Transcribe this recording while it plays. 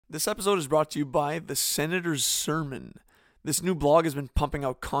This episode is brought to you by The Senator's Sermon. This new blog has been pumping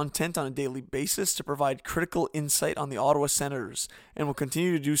out content on a daily basis to provide critical insight on the Ottawa Senators, and will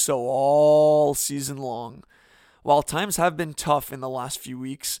continue to do so all season long. While times have been tough in the last few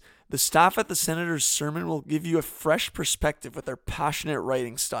weeks, the staff at The Senator's Sermon will give you a fresh perspective with their passionate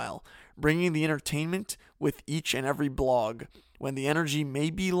writing style, bringing the entertainment with each and every blog, when the energy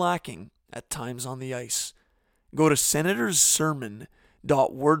may be lacking at times on the ice. Go to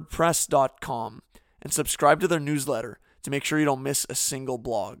senatorssermon.wordpress.com and subscribe to their newsletter to make sure you don't miss a single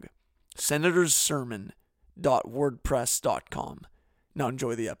blog. senatorssermon.wordpress.com. Now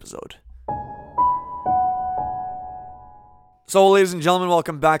enjoy the episode. So, ladies and gentlemen,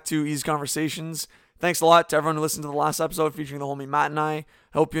 welcome back to Easy Conversations. Thanks a lot to everyone who listened to the last episode featuring the homie Matt and I.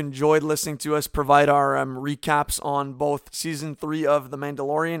 Hope you enjoyed listening to us provide our recaps on both Season 3 of The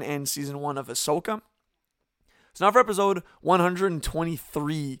Mandalorian and Season 1 of Ahsoka. So now for episode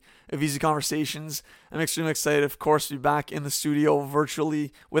 123 of Easy Conversations. I'm extremely excited, of course, to be back in the studio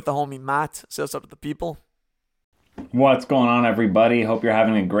virtually with the homie Matt. Say what's up to the people. What's going on, everybody? Hope you're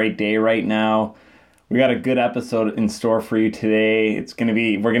having a great day right now. We got a good episode in store for you today.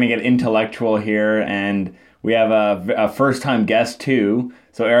 We're gonna get intellectual here, and we have a first-time guest too.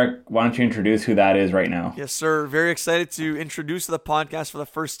 So Eric, why don't you introduce who that is right now? Yes, sir. Very excited to introduce to the podcast for the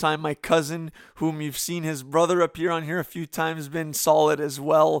first time my cousin, whom you've seen his brother appear on here a few times, been solid as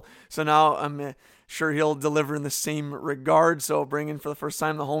well. So now I'm sure he'll deliver in the same regard. So bring in for the first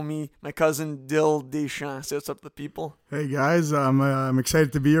time the homie, my cousin, Dyl Deschamps. Say what's up to the people. Hey guys, I'm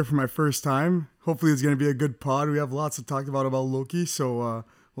excited to be here for my first time. Hopefully it's going to be a good pod. We have lots to talk about Loki, so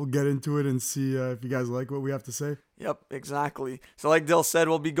we'll get into it and see if you guys like what we have to say. Yep, exactly. So like Dyl said,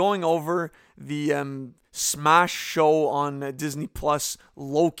 we'll be going over the smash show on Disney Plus,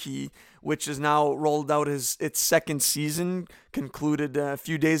 Loki, which is now rolled out its second season, concluded a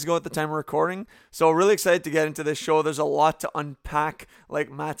few days ago at the time of recording. So really excited to get into this show. There's a lot to unpack.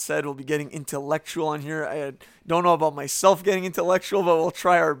 Like Matt said, we'll be getting intellectual on here. I don't know about myself getting intellectual, but we'll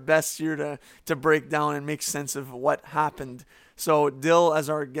try our best here to break down and make sense of what happened. So Dyl, as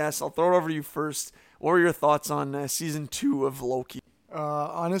our guest, I'll throw it over to you first. What were your thoughts on Season 2 of Loki?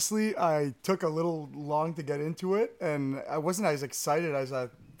 Honestly, I took a little long to get into it, and I wasn't as excited as I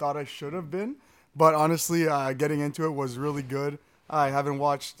thought I should have been. But honestly, getting into it was really good. I haven't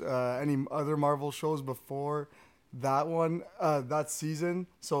watched any other Marvel shows before that season.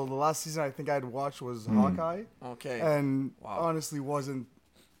 So the last season I think I'd watched was Hawkeye. Okay. And honestly wasn't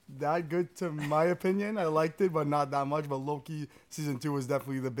that good to my opinion. I liked it, but not that much. But Loki Season 2 was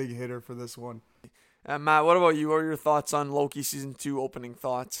definitely the big hitter for this one. Matt, what about you? What are your thoughts on Loki Season 2 opening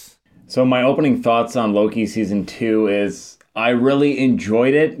thoughts? So my opening thoughts on Loki Season 2 is I really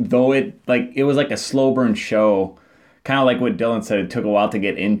enjoyed it, though it was like a slow burn show. Kind of like what Dylan said, it took a while to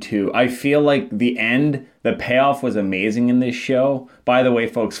get into. I feel like the payoff was amazing in this show. By the way,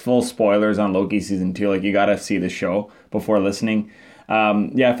 folks, full spoilers on Loki Season 2. Like, you got to see the show before listening.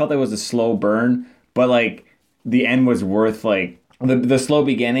 I felt it was a slow burn, but the end was worth the slow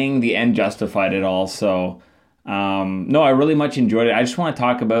beginning, the end justified it all. So, no, I really much enjoyed it. I just want to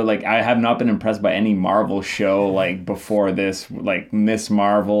talk about, I have not been impressed by any Marvel show, before this, Miss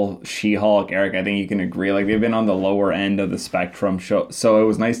Marvel, She-Hulk. Eric, I think you can agree. They've been on the lower end of the spectrum show. So it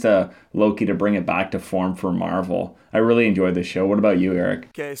was nice to Loki to bring it back to form for Marvel. I really enjoyed the show. What about you, Eric?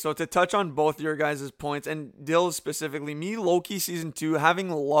 Okay, so to touch on both your guys' points, and Dyl specifically, me, Loki Season 2, having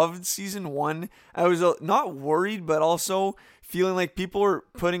loved Season 1, I was not worried, but also feeling like people were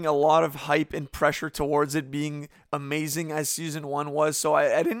putting a lot of hype and pressure towards it being amazing as Season 1 was. So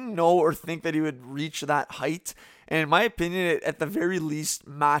I didn't know or think that he would reach that height. And in my opinion, it at the very least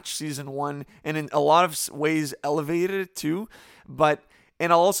matched Season 1 and in a lot of ways elevated it too.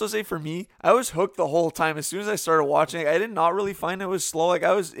 And I'll also say for me, I was hooked the whole time. As soon as I started watching it, I did not really find it was slow.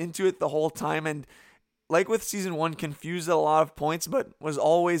 I was into it the whole time. And like with Season 1, confused at a lot of points, but was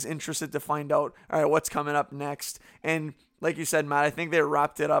always interested to find out, all right, what's coming up next. And like you said, Matt, I think they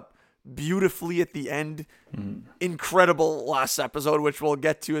wrapped it up beautifully at the end. Incredible last episode, which we'll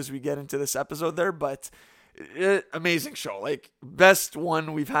get to as we get into this episode there. But amazing show. Best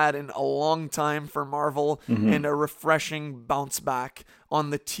one we've had in a long time for Marvel, and a refreshing bounce back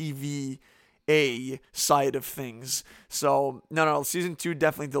on the TVA side of things. So, no, Season 2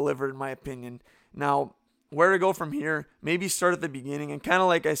 definitely delivered in my opinion. Now, where to go from here? Maybe start at the beginning, and kind of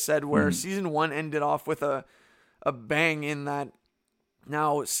like I said, where Season 1 ended off with a bang in that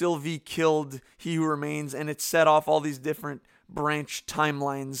now Sylvie killed He Who Remains, and it set off all these different branch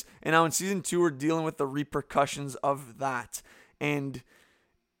timelines. And now in Season 2, we're dealing with the repercussions of that. And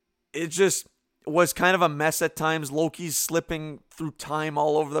it just was kind of a mess at times. Loki's slipping through time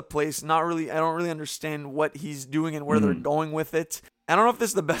all over the place. I don't really understand what he's doing and where they're going with it. I don't know if this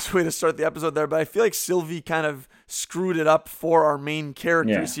is the best way to start the episode there, but I feel like Sylvie kind of screwed it up for our main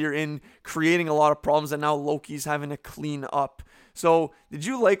characters here in creating a lot of problems that now Loki's having to clean up. So did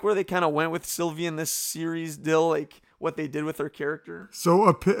you like where they kind of went with Sylvie in this series, Dyl? Like what they did with her character?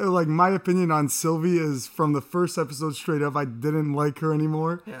 So, like, my opinion on Sylvie is from the first episode straight up, I didn't like her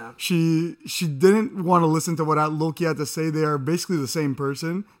anymore. Yeah. She didn't want to listen to what Loki had to say. They are basically the same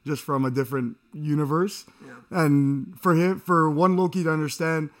person, just from a different universe. Yeah. And for one Loki to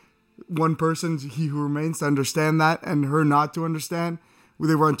understand one person, He Who Remains, to understand that, and her not to understand,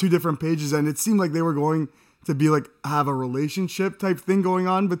 they were on two different pages, and it seemed like they were going to be like have a relationship type thing going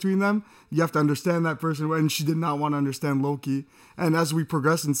on between them. You have to understand that person, and she did not want to understand Loki. And as we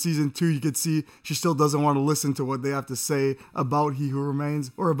progress in season 2, you could see she still doesn't want to listen to what they have to say about He Who Remains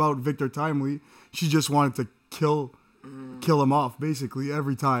or about Victor Timely. She just wanted to kill him off basically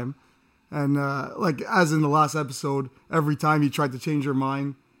every time. And like as in the last episode, every time he tried to change her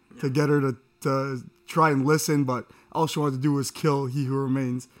mind to get her to try and listen, but all she wanted to do was kill He Who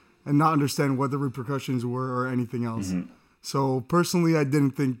Remains and not understand what the repercussions were or anything else. So personally, I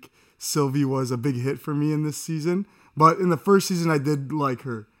didn't think Sylvie was a big hit for me in this season. But in the first season, I did like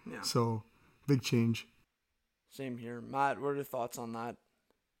her. Yeah. So, big change. Same here. Matt, what are your thoughts on that?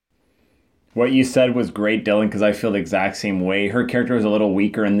 What you said was great, Dylan, because I feel the exact same way. Her character was a little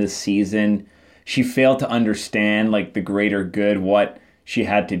weaker in this season. She failed to understand, like, the greater good, what she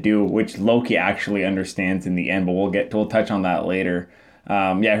had to do, which Loki actually understands in the end, but we'll touch on that later.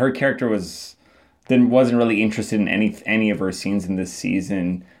 Her character wasn't really interested in any of her scenes in this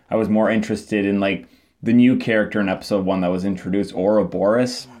season. I was more interested in like the new character in episode 1 that was introduced,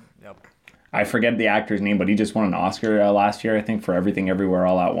 Ouroboros. Yep. I forget the actor's name, but he just won an Oscar last year, I think, for Everything Everywhere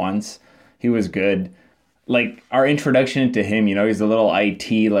All at Once. He was good. Like our introduction to him, he's a little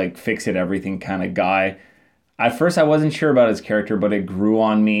IT, like fix it everything kind of guy. At first I wasn't sure about his character, but it grew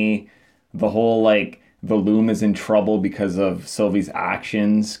on me. The whole like the Loom is in trouble because of Sylvie's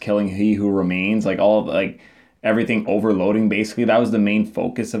actions, killing He Who Remains, like all of, like everything overloading basically. That was the main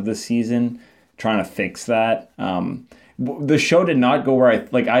focus of the season, trying to fix that. The show did not go where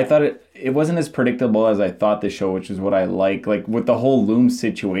I thought it wasn't as predictable as I thought the show, which is what I like. Like with the whole Loom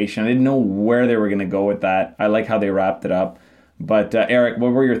situation, I didn't know where they were going to go with that. I like how they wrapped it up. But Eric,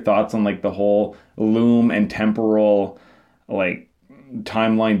 what were your thoughts on like the whole Loom and temporal like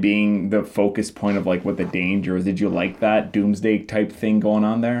timeline being the focus point of like what the danger is? Did you like that doomsday type thing going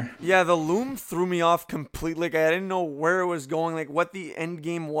on there? Yeah, the Loom threw me off completely. Like, I didn't know where it was going, like what the end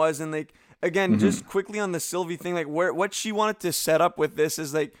game was, and like again, just quickly on the Sylvie thing, like what she wanted to set up with this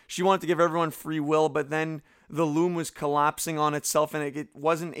is like she wanted to give everyone free will, but then the Loom was collapsing on itself, and it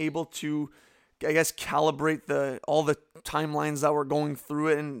wasn't able to, I guess, calibrate all the timelines that were going through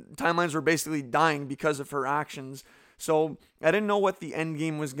it, and timelines were basically dying because of her actions. So I didn't know what the end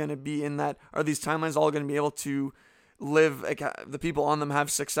game was going to be in that. Are these timelines all going to be able to live, like the people on them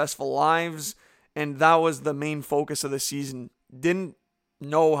have successful lives? And that was the main focus of the season. Didn't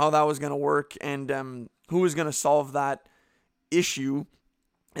know how that was going to work and who was going to solve that issue.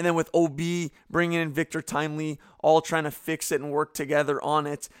 And then with OB bringing in Victor Timely, all trying to fix it and work together on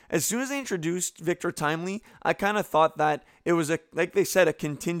it. As soon as they introduced Victor Timely, I kind of thought that it was, like they said, a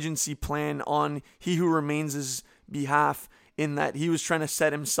contingency plan on He Who Remains' behalf, in that he was trying to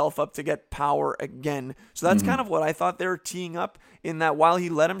set himself up to get power again. So that's kind of what I thought they were teeing up, in that while he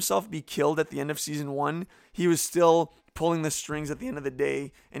let himself be killed at the end of season 1, he was still pulling the strings at the end of the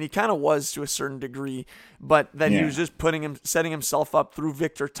day, and he kind of was to a certain degree, but that he was just setting himself up through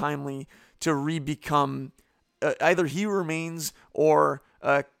Victor Timely to re-become either He Remains or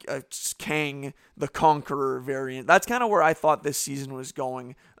Kang the Conqueror variant. That's kind of where I thought this season was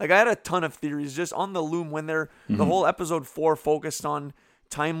going. Like, I had a ton of theories just on the Loom when the whole episode 4 focused on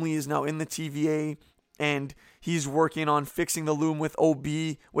Timely is now in the TVA and he's working on fixing the Loom with OB,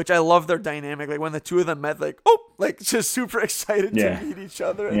 which I love their dynamic. Like when the two of them met, like just super excited to meet each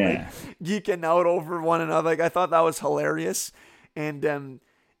other and like geeking out over one another. Like I thought that was hilarious. And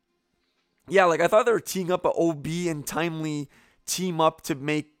like I thought they were teeing up a OB and Timely team up to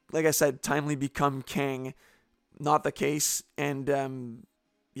make, like I said, Timely become Kang. Not the case. And then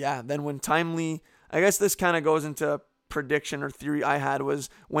when Timely, I guess this kind of goes into a prediction or theory I had, was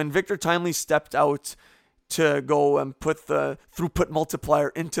when Victor Timely stepped out to go and put the throughput multiplier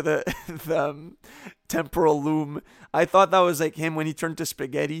into the the temporal loom. I thought that was like him when he turned to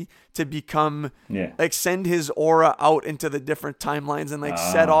spaghetti to become like send his aura out into the different timelines and like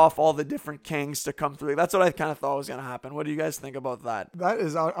set off all the different Kangs to come through. Like, that's what I kind of thought was gonna happen. What do you guys think about that? That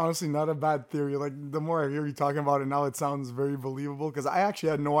is honestly not a bad theory. Like, the more I hear you talking about it now, it sounds very believable, because I actually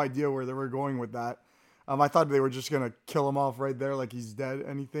had no idea where they were going with that. I thought they were just gonna kill him off right there, like he's dead,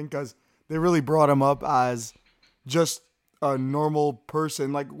 anything, because they really brought him up as just a normal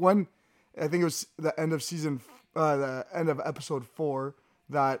person. Like, when I think it was the end of the end of episode 4,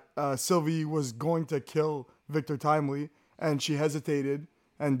 that Sylvie was going to kill Victor Timely, and she hesitated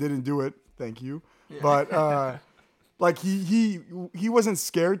and didn't do it. Thank you. Yeah. But like he wasn't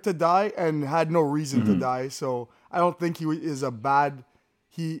scared to die and had no reason to die. So I don't think he is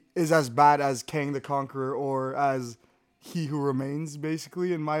as bad as Kang the Conqueror or as He Who Remains,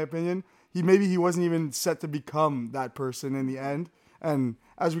 basically, in my opinion. He wasn't even set to become that person in the end. And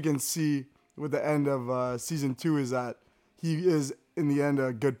as we can see with the end of season 2, is that he is in the end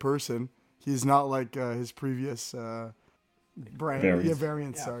a good person. He's not like his previous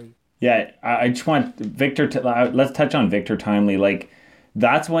variants. Yeah. Sorry. Yeah, I just want Victor. Let's touch on Victor Timely. Like,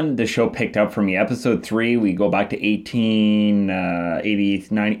 that's when the show picked up for me. Episode 3, we go back to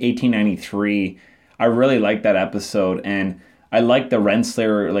 1893. I really liked that episode, and I like the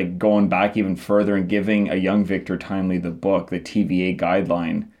Renslayer, like, going back even further and giving a young Victor Timely the book, the TVA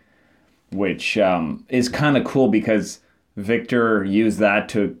guideline, which is kind of cool because Victor used that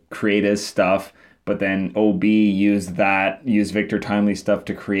to create his stuff, but then OB used Victor Timely stuff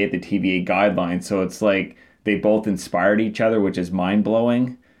to create the TVA guideline. So it's like they both inspired each other, which is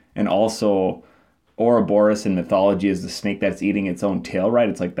mind-blowing. And also, Ouroboros in mythology is the snake that's eating its own tail, right?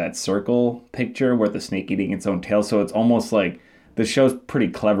 It's like that circle picture where the snake eating its own tail. So it's almost like the show's pretty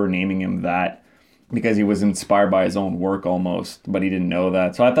clever naming him that, because he was inspired by his own work almost, but he didn't know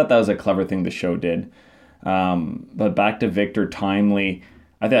that. So I thought that was a clever thing the show did. But back to Victor Timely,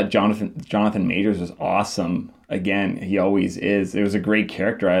 I thought Jonathan Majors was awesome. Again, he always is. It was a great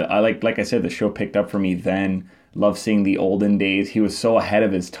character. I like I said, the show picked up for me then. Love seeing the olden days. He was so ahead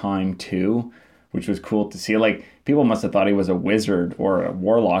of his time too, which was cool to see. Like, people must have thought he was a wizard or a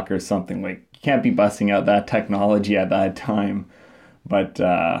warlock or something. Like, you can't be busting out that technology at that time. But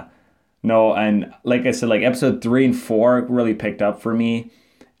no, and like I said, like episode 3 and 4 really picked up for me.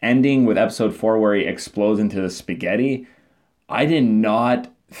 Ending with episode 4 where he explodes into the spaghetti. I did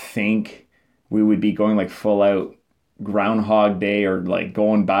not think we would be going like full out Groundhog Day or like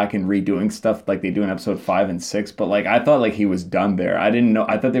going back and redoing stuff like they do in episode 5 and 6. But like, I thought like he was done there. I didn't know.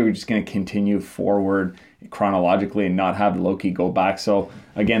 I thought they were just going to continue forward chronologically and not have Loki go back. So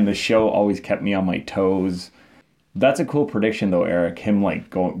again, the show always kept me on my toes. That's a cool prediction though, Eric. Him like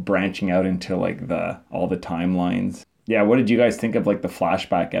branching out into like all the timelines. Yeah, what did you guys think of like the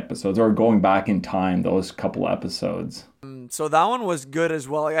flashback episodes or going back in time, those couple episodes? So that one was good as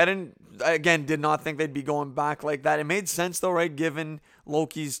well. Like, I did not think they'd be going back like that. It made sense though, right? Given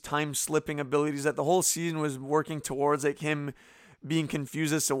Loki's time slipping abilities, that the whole season was working towards like him being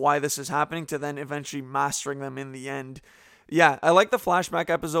confused as to why this is happening, to then eventually mastering them in the end. Yeah, I like the flashback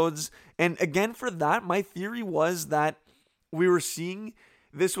episodes. And again, for that, my theory was that we were seeing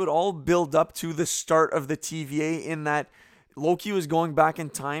this would all build up to the start of the TVA, in that Loki was going back in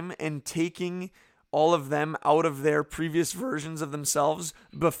time and taking all of them out of their previous versions of themselves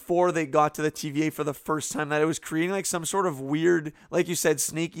before they got to the TVA for the first time. That it was creating like some sort of weird, like you said,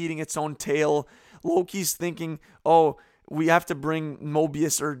 snake eating its own tail. Loki's thinking, oh, we have to bring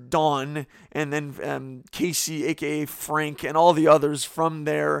Mobius or Dawn and then Casey, aka Frank, and all the others from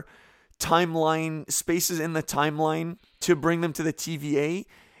their timeline, spaces in the timeline, to bring them to the TVA.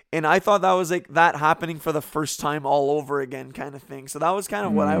 And I thought that was like that happening for the first time all over again kind of thing. So that was kind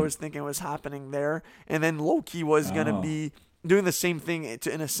of what I was thinking was happening there. And then Loki was going to be doing the same thing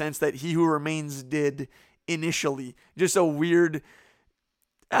in a sense that He Who Remains did initially. Just a weird,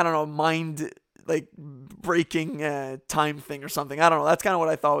 I don't know, mind like breaking time thing or something. I don't know. That's kind of what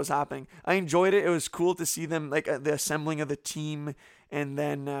I thought was happening. I enjoyed it. It was cool to see them, like the assembling of the team. And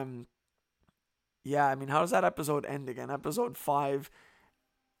then, yeah, I mean, how does that episode end again? Episode 5.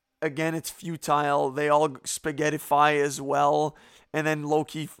 Again, it's futile. They all spaghettify as well. And then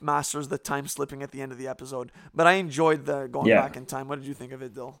Loki masters the time slipping at the end of the episode. But I enjoyed the going back in time. What did you think of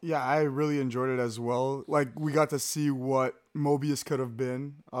it, Dyl? Yeah, I really enjoyed it as well. Like, we got to see what Mobius could have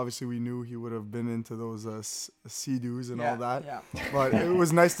been. Obviously, we knew he would have been into those sea-doos and all that. Yeah. But it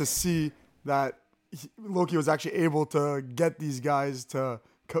was nice to see that Loki was actually able to get these guys to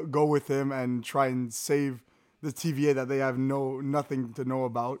go with him and try and save the TVA that they have nothing to know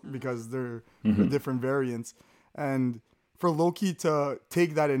about because they're the different variants. And for Loki to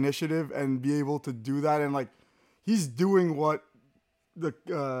take that initiative and be able to do that, and like he's doing what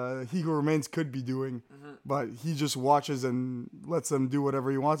the He Who Remains could be doing, but he just watches and lets them do whatever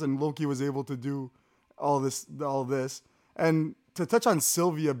he wants. And Loki was able to do all this. And to touch on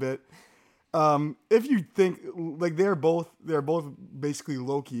Sylvie a bit, if you think like they're both basically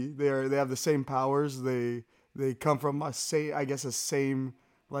Loki. They have the same powers. They come from a same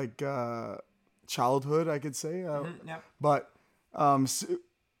like childhood, I could say. Yeah. But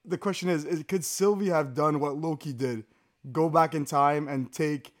the question is, could Sylvie have done what Loki did? Go back in time and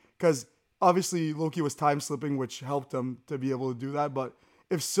because obviously Loki was time slipping, which helped him to be able to do that. But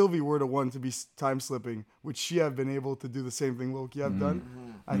if Sylvie were the one to be time slipping, would she have been able to do the same thing Loki have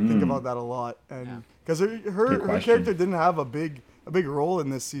done? I think about that a lot, and because her character didn't have a big role in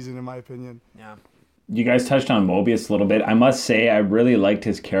this season, in my opinion. Yeah. You guys touched on Mobius a little bit. I must say I really liked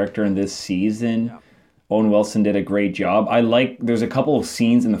his character in this season. Yeah. Owen Wilson did a great job. There's a couple of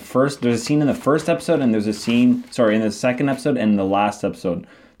scenes there's a scene in the first episode and there's a scene, in the second episode and the last episode.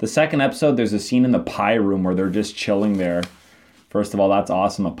 The second episode, there's a scene in the pie room where they're just chilling there. First of all, that's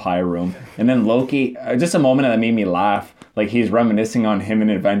awesome, a pie room. And then Loki, just a moment that made me laugh. Like, he's reminiscing on him in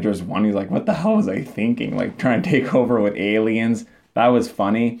Avengers 1. He's like, what the hell was I thinking? Like, trying to take over with aliens. That was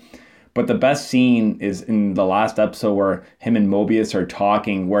funny. But the best scene is in the last episode where him and Mobius are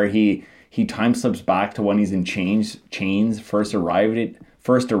talking, where he time slips back to when he's in chains first arrived at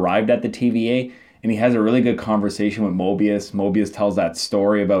the TVA, and he has a really good conversation with Mobius. Mobius tells that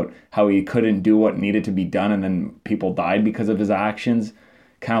story about how he couldn't do what needed to be done, and then people died because of his actions,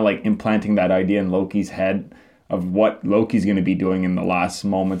 kind of like implanting that idea in Loki's head of what Loki's going to be doing in the last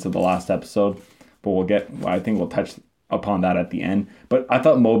moments of the last episode. But I think we'll touch upon that at the end. But I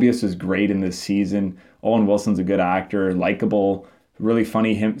thought Mobius was great in this season. Owen Wilson's a good actor, likable. Really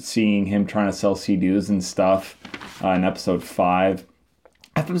funny seeing him trying to sell CDs and stuff in episode 5.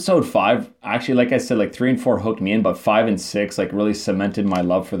 Episode 5, actually, like I said, like 3 and 4 hooked me in, but 5 and 6 like really cemented my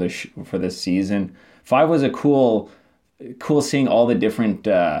love for this season. 5 was a cool seeing all the different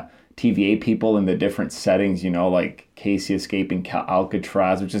TVA people in the different settings, like Casey escaping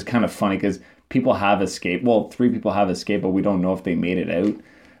Alcatraz, which is kind of funny because people have escaped. Well, 3 people have escaped, but we don't know if they made it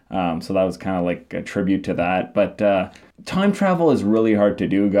out. So that was kind of like a tribute to that. But time travel is really hard to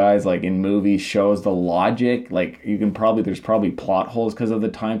do, guys. Like in movies, shows, the logic, like there's probably plot holes because of the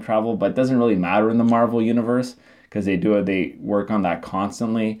time travel, but it doesn't really matter in the Marvel universe because they work on that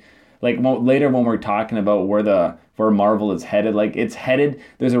constantly. Like later when we're talking about where Marvel is headed, like it's headed,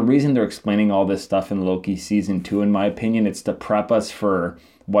 there's a reason they're explaining all this stuff in Loki season 2, in my opinion. It's to prep us for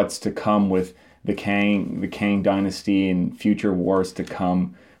what's to come with the Kang dynasty and future wars to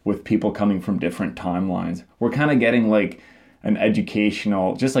come, with people coming from different timelines. We're kind of getting like an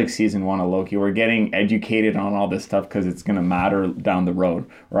educational, just like season 1 of Loki, we're getting educated on all this stuff because it's going to matter down the road,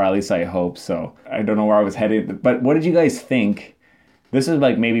 or at least I hope so. I don't know where I was headed, but what did you guys think? This is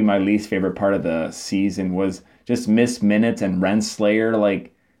like maybe my least favorite part of the season was just Miss Minutes and Renslayer,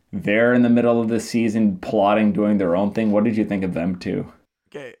 like they're in the middle of the season plotting, doing their own thing. What did you think of them too?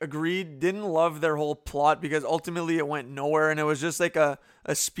 Okay, agreed. Didn't love their whole plot because ultimately it went nowhere, and it was just like a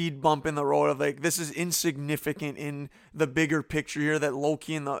speed bump in the road of like, this is insignificant in the bigger picture here that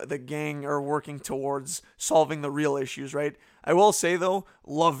Loki and the gang are working towards solving the real issues, right? I will say though,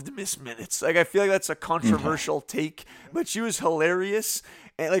 loved Miss Minutes. Like, I feel like that's a controversial take, but she was hilarious.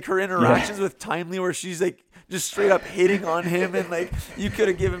 And like her interactions with Timely, where she's like just straight up hitting on him and like, you could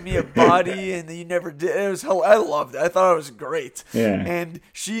have given me a body and you never did. It was I loved it. I thought it was great. Yeah. And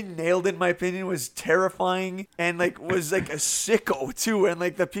she nailed it, in my opinion. Was terrifying and like was like a sicko too. And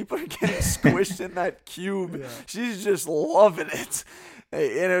like the people are getting squished in that cube. Yeah. She's just loving it.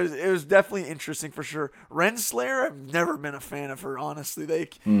 And it was definitely interesting for sure. Renslayer, I've never been a fan of her, honestly.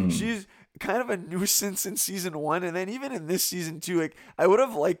 Like she's kind of a nuisance in season 1, and then even in this season 2, like I would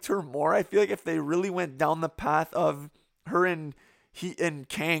have liked her more. I feel like if they really went down the path of her and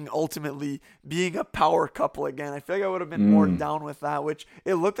Kang ultimately being a power couple again, I feel like I would have been more down with that, which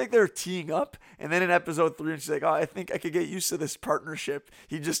it looked like they were teeing up. And then in episode 3, and she's like, oh, I think I could get used to this partnership.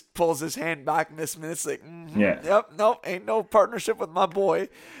 He just pulls his hand back, Miss Minutes, like, yep, nope, ain't no partnership with my boy.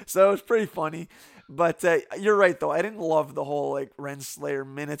 So it was pretty funny. But you're right, though. I didn't love the whole like Renslayer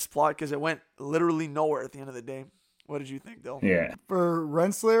Minutes plot because it went literally nowhere at the end of the day. What did you think, Dyl? Yeah. For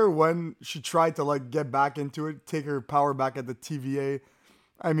Renslayer, when she tried to like get back into it, take her power back at the TVA,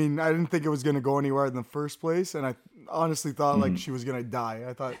 I mean, I didn't think it was going to go anywhere in the first place. And I honestly thought like she was going to die.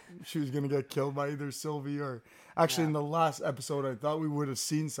 I thought she was going to get killed by either Sylvie or Actually, in the last episode, I thought we would have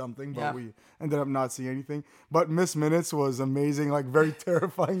seen something, but Yeah. we ended up not seeing anything. But Miss Minutes was amazing, like very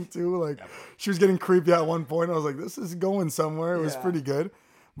terrifying too. Like she was getting creepy at one point. I was like, this is going somewhere. It was Yeah. pretty good.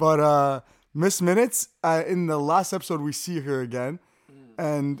 But Miss Minutes, in the last episode, we see her again.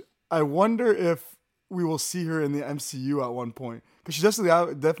 And I wonder if we will see her in the MCU at one point. Because she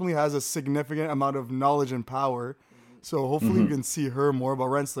definitely has a significant amount of knowledge and power. So hopefully we can see her more. But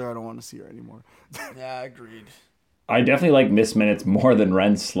Renslayer, I don't want to see her anymore. Yeah, agreed. I definitely like Miss Minutes more than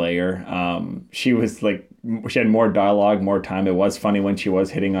Renslayer. She was like, she had more dialogue, more time. It was funny when she was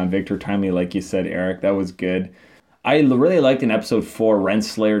hitting on Victor Timely, like you said, Eric. That was good. I really liked in episode 4,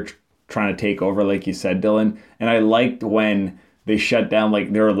 Renslayer trying to take over, like you said, Dylan. And I liked when they shut down,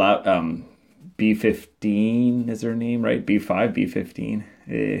 like, they were allowed, B15 is her name, right? B5,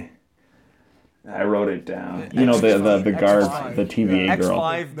 B15. I wrote it down. You know, the guard, X5. the TVA girl.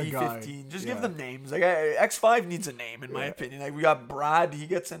 X5, The guy. B15. Just Yeah. give them names. Like X5 needs a name, in my opinion. Like we got Brad, he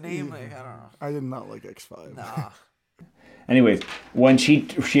gets a name. Like I don't know. I did not like X5. Nah. Anyways, when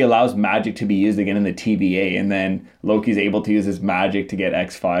she allows magic to be used again in the TVA, and then Loki's able to use his magic to get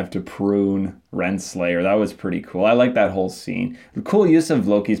X5 to prune Renslayer, that was pretty cool. I like that whole scene. The cool use of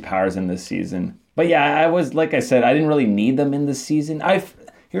Loki's powers in this season. But yeah, I was, like I said, I didn't really need them in this season.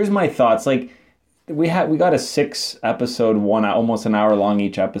 Here's my thoughts. Like, we got a 6-episode, almost an hour long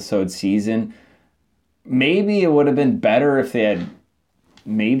each episode season. Maybe it would have been better if they had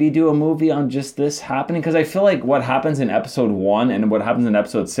maybe do a movie on just this happening, because I feel like what happens in episode 1 and what happens in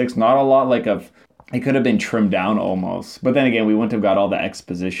episode 6, not a lot it could have been trimmed down almost. But then again, we wouldn't have got all the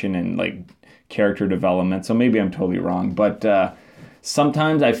exposition and like character development, so maybe I'm totally wrong. But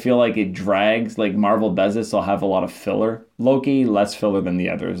sometimes I feel like it drags, like Marvel does this, they'll have a lot of filler. Loki, less filler than the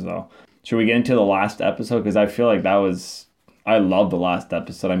others though. Should we get into the last episode? Because I feel like I love the last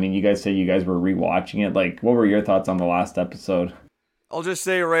episode. I mean, you guys said you guys were rewatching it. Like, what were your thoughts on the last episode? I'll just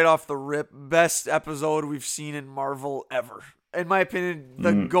say right off the rip, best episode we've seen in Marvel ever. In my opinion,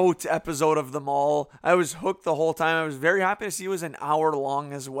 the GOAT episode of them all. I was hooked the whole time. I was very happy to see it was an hour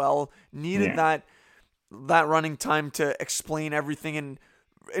long as well. Needed that running time to explain everything and,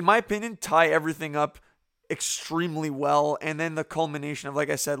 in my opinion, tie everything up extremely well. And then the culmination of, like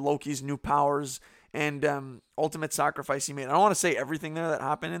I said, Loki's new powers and ultimate sacrifice he made. I don't want to say everything there that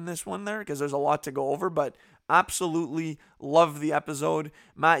happened in this one there because there's a lot to go over, but absolutely love the episode.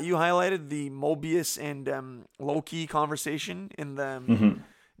 Matt, you highlighted the Mobius and Loki conversation in the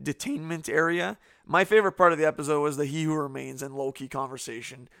detainment area. My favorite part of the episode was the He Who Remains and Loki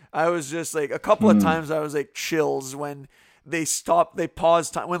conversation. I was just like, a couple of times I was like chills when they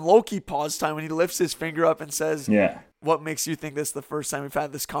pause time, when Loki paused time, when he lifts his finger up and says, what makes you think this is the first time we've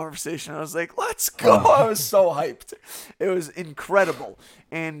had this conversation? I was like, let's go. I was so hyped. It was incredible.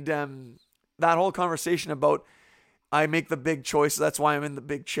 And that whole conversation about I make the big choice, that's why I'm in the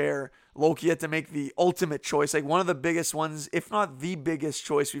big chair. Loki had to make the ultimate choice, like one of the biggest ones, if not the biggest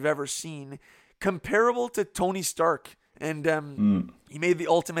choice we've ever seen, comparable to Tony Stark. And he made the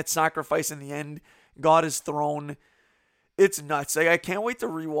ultimate sacrifice in the end, got his throne. It's nuts. Like, I can't wait to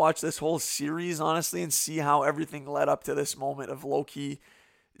rewatch this whole series, honestly, and see how everything led up to this moment of Loki's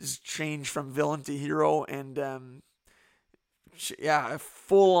change from villain to hero. And a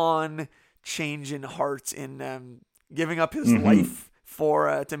full-on change in heart in giving up his life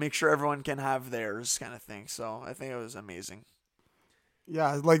for to make sure everyone can have theirs, kind of thing. So I think it was amazing.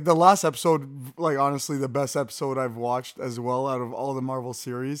 Yeah, like the last episode, like honestly, the best episode I've watched as well out of all the Marvel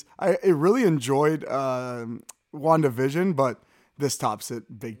series. I really enjoyed WandaVision, but this tops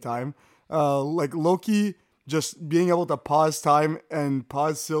it big time. Like Loki just being able to pause time and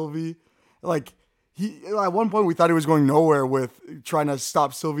pause Sylvie. Like at one point we thought he was going nowhere with trying to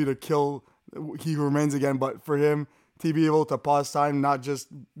stop Sylvie to kill He Who Remains again, but for him to be able to pause time, not just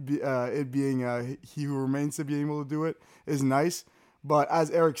it being He Who Remains to be able to do it, is nice. But as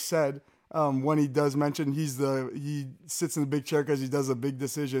Eric said, when he does mention he sits in the big chair because he does the big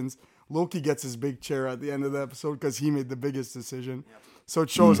decisions, Loki gets his big chair at the end of the episode because he made the biggest decision. Yep. So it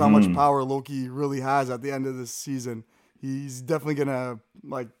shows how much power Loki really has at the end of this season. He's definitely gonna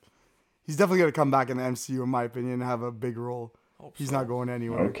come back in the MCU, in my opinion, and have a big role. He's not going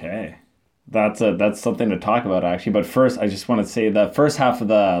anywhere. Okay. That's something to talk about, actually. But first, I just want to say the first half of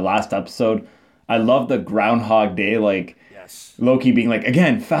the last episode, I love the Groundhog Day, like Loki being like,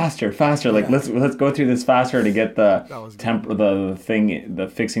 again, faster, like let's go through this faster to get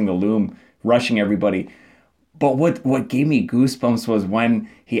the fixing the loom, rushing everybody. But what gave me goosebumps was when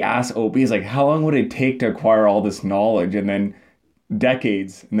he asked Opie, he's like, how long would it take to acquire all this knowledge? And then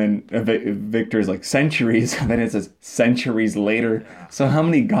decades, and then Victor's like centuries, and then it says centuries later. So how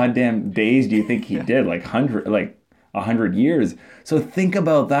many goddamn days do you think he did? Like 100 years. So think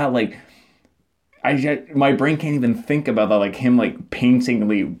about that. Like my brain can't even think about that. Like him like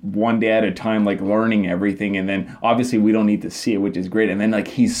painstakingly one day at a time, like learning everything, and then obviously we don't need to see it, which is great. And then like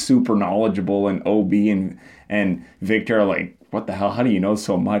he's super knowledgeable, and OB and Victor are like, what the hell? How do you know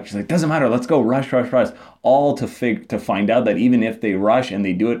so much? He's like, doesn't matter. Let's go rush. All to find out that even if they rush and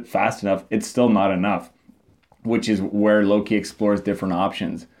they do it fast enough, it's still not enough, which is where Loki explores different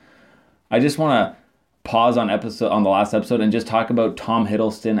options. I just want to pause on the last episode and just talk about Tom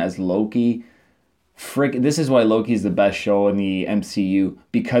Hiddleston as Loki. This is why Loki is the best show in the MCU,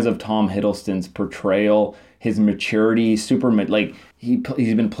 because of Tom Hiddleston's portrayal, his maturity, like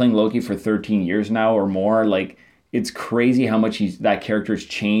he's been playing Loki for 13 years now or more. Like it's crazy how much that character's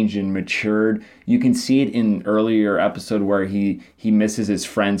changed and matured. You can see it in earlier episode where he misses his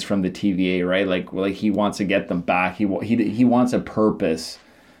friends from the TVA, right? Like he wants to get them back. He wants a purpose.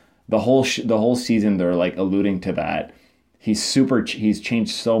 The whole season they're like alluding to that. He's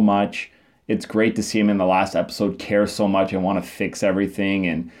changed so much. It's great to see him in the last episode care so much and want to fix everything.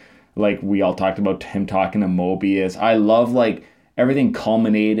 And like we all talked about him talking to Mobius. I love like everything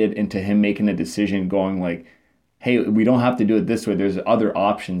culminated into him making a decision going like, hey, we don't have to do it this way. There's other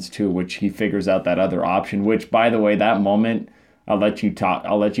options too, which he figures out that other option, which by the way, that moment, I'll let you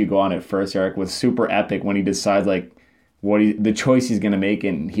go on it first, Eric, was super epic when he decides like the choice he's going to make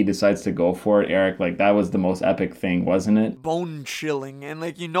and he decides to go for it. Eric, like that was the most epic thing, wasn't it? Bone chilling. And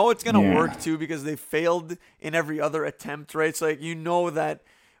like, it's going to work too, because they failed in every other attempt, right? So like, that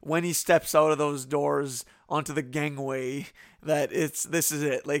when he steps out of those doors onto the gangway, that this is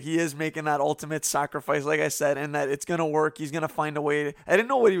it. Like he is making that ultimate sacrifice, like I said, and that it's going to work. He's going to find a way. I didn't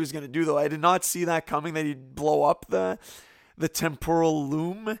know what he was going to do though. I did not see that coming, that he'd blow up the temporal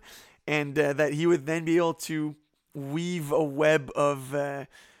loom, and that he would then be able to weave a web of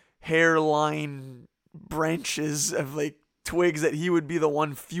hairline branches of like twigs, that he would be the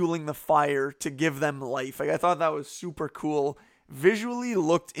one fueling the fire to give them life. Like I thought that was super cool. Visually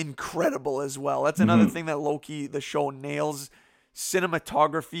looked incredible as well. That's another thing that Loki, the show, nails.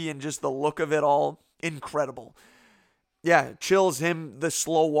 Cinematography and just the look of it all, incredible. Yeah, chills him, the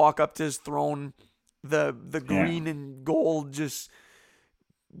slow walk up to his throne, the green and gold just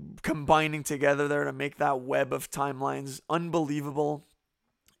combining together there to make that web of timelines. Unbelievable.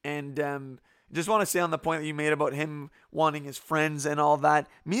 And just want to say on the point that you made about him wanting his friends and all that,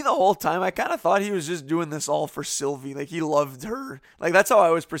 me the whole time, I kind of thought he was just doing this all for Sylvie. Like he loved her. Like that's how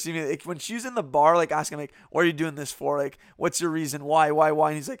I was perceiving it. Like, when she was in the bar, like asking like, what are you doing this for? Like, what's your reason? Why?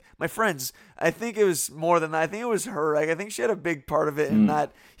 And he's like, my friends. I think it was more than that. I think it was her. Like I think she had a big part of it in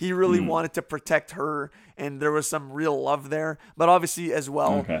that he really wanted to protect her, and there was some real love there. But obviously as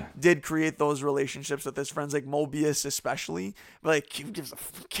well, did create those relationships with his friends, like Mobius especially. But like, who gives a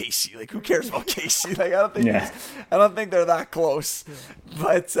Casey? Like who cares about Casey? Like I don't think they're that close.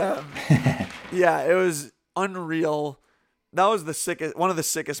 But yeah, it was unreal. That was one of the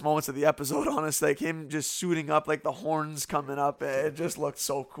sickest moments of the episode, honestly. Like him just suiting up, like the horns coming up. It just looked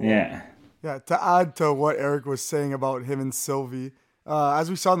so cool. Yeah, to add to what Eric was saying about him and Sylvie, as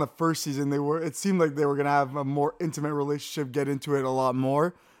we saw in the first season, it seemed like they were going to have a more intimate relationship, get into it a lot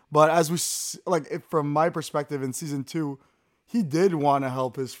more. But as from my perspective in season 2, he did want to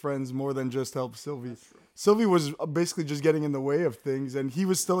help his friends more than just help Sylvie. Sylvie was basically just getting in the way of things, and he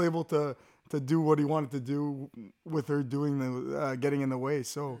was still able to do what he wanted to do with her getting in the way.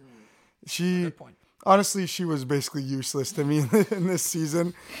 So honestly, she was basically useless to me in this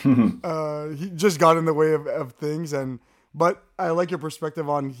season. He just got in the way of things, but I like your perspective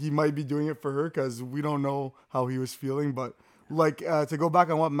on he might be doing it for her, because we don't know how he was feeling. But to go back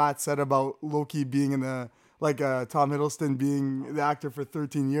on what Matt said about Loki being Tom Hiddleston being the actor for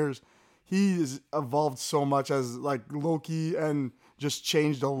 13 years, he has evolved so much as like Loki and just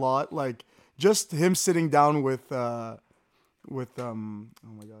changed a lot. Like just him sitting down with Mobius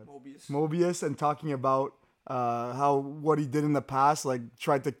and talking about what he did in the past, like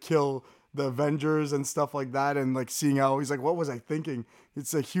tried to kill the Avengers and stuff like that, and like seeing how he's like, what was I thinking?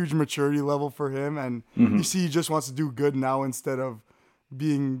 It's a huge maturity level for him, and you see he just wants to do good now instead of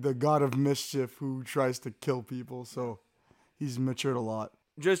being the god of mischief who tries to kill people. So he's matured a lot.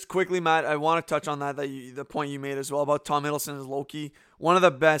 Just quickly, Matt, I want to touch on the point you made as well about Tom Hiddleston as Loki. One of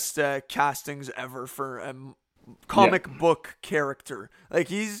the best castings ever for a comic book character. Like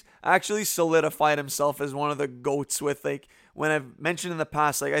he's actually solidified himself as one of the GOATs with, like, when I've mentioned in the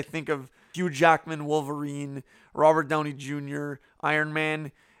past, like I think of Hugh Jackman, Wolverine, Robert Downey Jr., Iron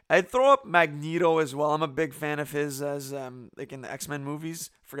Man. I'd throw up Magneto as well. I'm a big fan of his as like in the X-Men movies.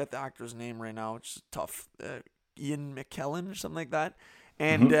 Forget the actor's name right now. It's tough. Ian McKellen or something like that.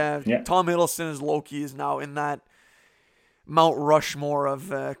 And Tom Hiddleston as Loki is now in that Mount Rushmore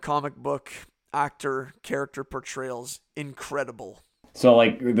of comic book actor character portrayals. Incredible. So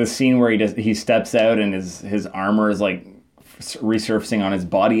like the scene where he steps out and his armor is like resurfacing on his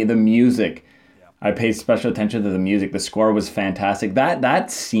body. The music, I paid special attention to the music. The score was fantastic.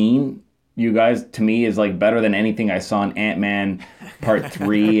 That scene, you guys, to me is like better than anything I saw in Ant-Man Part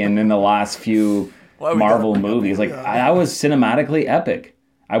 3 and in the last few Marvel movies. Like that was cinematically epic.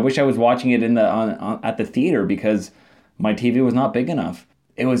 I wish I was watching it at the theater because my TV was not big enough.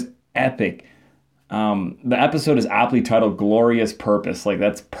 It was epic. The episode is aptly titled Glorious Purpose. Like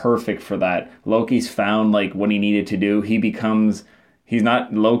that's perfect for that. Loki's found like what he needed to do. He's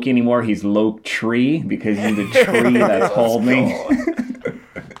not Loki anymore. He's Loki tree because he's the tree that's holding.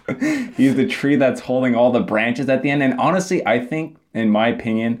 He's the tree that's holding all the branches at the end. And honestly, I think, in my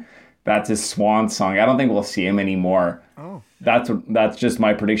opinion, that's his swan song. I don't think we'll see him anymore. Oh. That's just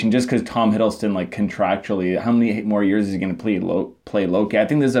my prediction. Just because Tom Hiddleston, like contractually, how many more years is he going to play Loki? I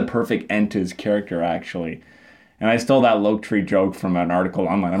think this is a perfect end to his character, actually. And I stole that Loki tree joke from an article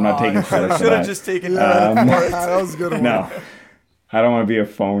online. I'm not taking credit for that. Should have just taken credit for it. That was a good one. No, I don't want to be a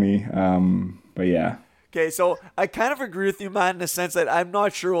phony. But yeah. Okay, so I kind of agree with you, Matt, in the sense that I'm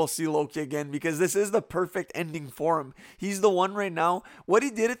not sure we'll see Loki again because this is the perfect ending for him. He's the one right now. What he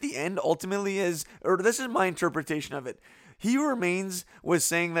did at the end ultimately is, or this is my interpretation of it, He Remains was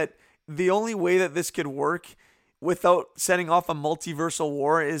saying that the only way that this could work without setting off a multiversal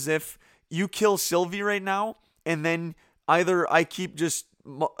war is if you kill Sylvie right now, and then either I keep just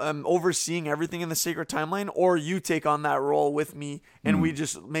overseeing everything in the sacred timeline, or you take on that role with me, and we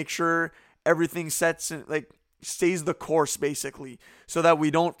just make sure everything sets and like stays the course basically, so that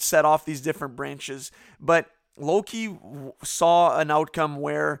we don't set off these different branches. But Loki saw an outcome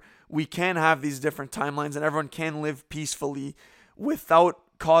where we can have these different timelines and everyone can live peacefully without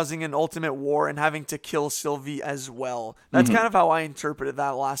causing an ultimate war and having to kill Sylvie as well. That's kind of how I interpreted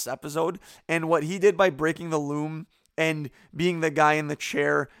that last episode. And what he did by breaking the loom and being the guy in the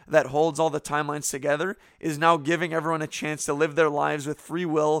chair that holds all the timelines together is now giving everyone a chance to live their lives with free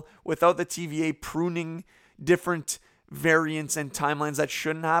will without the TVA pruning different variants and timelines that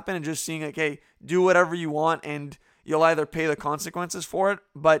shouldn't happen, and just seeing like, hey, do whatever you want and you'll either pay the consequences for it,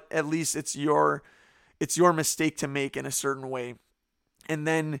 but at least it's your mistake to make in a certain way. And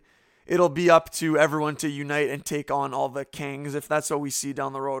then it'll be up to everyone to unite and take on all the Kangs if that's what we see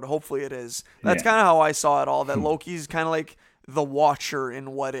down the road. Hopefully it is. That's kind of how I saw it all, that Loki's kind of like the Watcher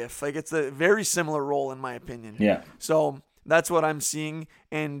in What If. Like it's a very similar role in my opinion. Yeah. So that's what I'm seeing.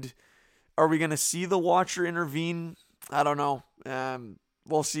 And are we going to see the Watcher intervene? I don't know.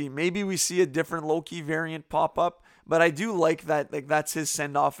 We'll see. Maybe we see a different Loki variant pop up. But I do like that. Like that's his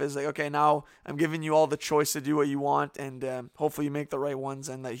send off. Is like, okay, now I'm giving you all the choice to do what you want, and hopefully you make the right ones,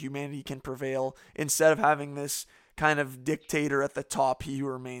 and that humanity can prevail instead of having this kind of dictator at the top. He Who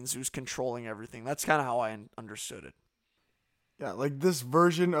Remains, who's controlling everything. That's kind of how I understood it. Yeah, like this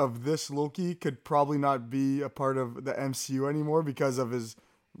version of this Loki could probably not be a part of the MCU anymore because of his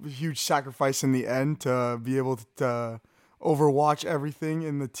huge sacrifice in the end to be able to overwatch everything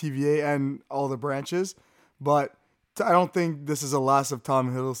in the TVA and all the branches. But I don't think this is the last of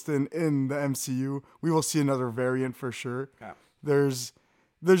Tom Hiddleston in the MCU. We will see another variant for sure. Yeah. There's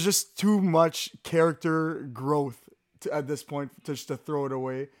just too much character growth at this point just to throw it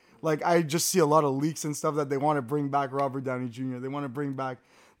away. Like I just see a lot of leaks and stuff that they want to bring back Robert Downey Jr. They want to bring back.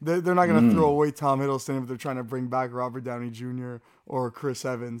 They're not going to throw away Tom Hiddleston if they're trying to bring back Robert Downey Jr. or Chris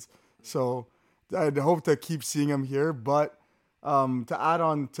Evans. So I'd hope to keep seeing him here. But to add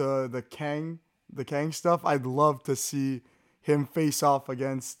on to the Kang stuff, I'd love to see him face off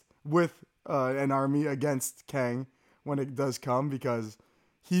with an army against Kang when it does come, because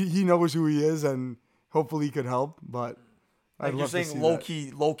he knows who he is and hopefully he could help. But like you're saying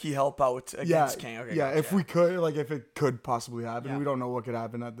Loki help out against Kang. Okay, yeah, if we could, like if it could possibly happen. We don't know what could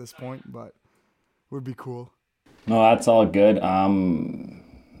happen at this point, but it would be cool. No, that's all good.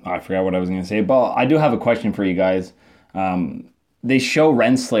 I forgot what I was going to say, but I do have a question for you guys. They show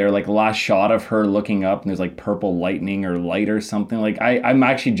Renslayer, like last shot of her looking up, and there's like purple lightning or light or something. Like I'm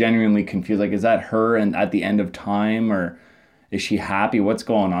actually genuinely confused. Like, is that her and at the end of time, or is she happy? What's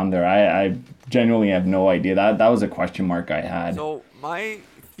going on there? I genuinely have no idea. That was a question mark I had. So my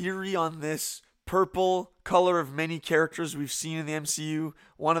theory on this purple color of many characters we've seen in the MCU,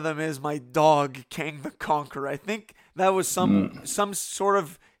 one of them is my dog, Kang the Conqueror. I think that was some sort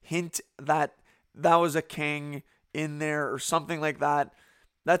of hint that was a Kang in there or something like that.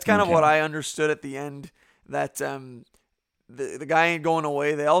 That's kind of Okay. what I understood at the end, that the guy ain't going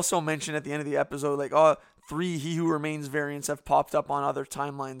away. They also mentioned at the end of the episode, like, oh, 3 He Who Remains variants have popped up on other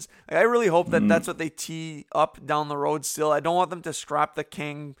timelines. Like, I really hope that that's what they tee up down the road still. I don't want them to scrap the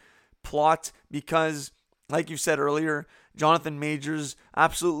Kang plot because, like you said earlier, Jonathan Majors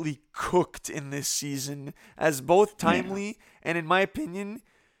absolutely cooked in this season as both timely and, in my opinion,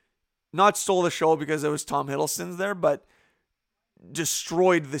 not stole the show because it was Tom Hiddleston's there, but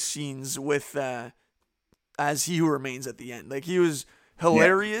destroyed the scenes with as He Who Remains at the end. Like, he was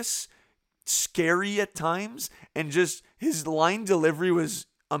hilarious, scary at times, and just his line delivery was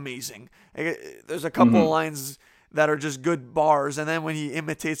amazing. Like, there's a couple of lines that are just good bars, and then when he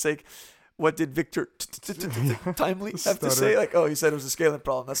imitates, like, what did Victor Timely have to say? Like, oh, he said it was a scaling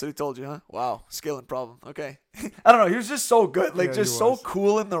problem. That's what he told you, huh? Wow, scaling problem. Okay. I don't know. He was just so good. Like, just so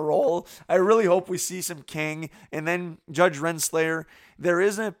cool in the role. I really hope we see some Kang. And then Judge Renslayer, there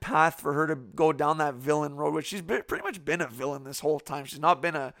is a path for her to go down that villain road, which she's pretty much been a villain this whole time. She's not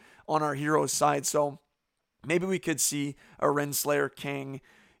been on our hero's side. So maybe we could see a Renslayer Kang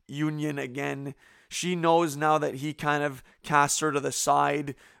union again. She knows now that he kind of casts her to the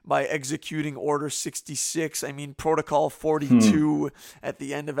side by executing Order 66. I mean, Protocol 42 at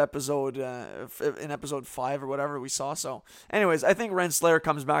the end of in episode 5 or whatever we saw. So anyways, I think Renslayer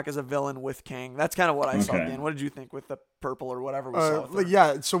comes back as a villain with Kang. That's kind of what I saw again. What did you think with the purple or whatever we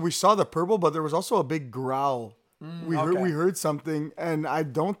saw? So we saw the purple, but there was also a big growl. We heard something, and I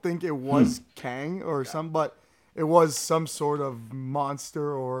don't think it was Kang or but it was some sort of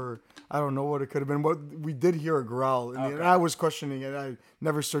monster, or I don't know what it could have been. But we did hear a growl, and I was questioning it. I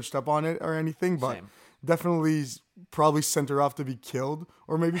never searched up on it or anything, but definitely probably sent her off to be killed,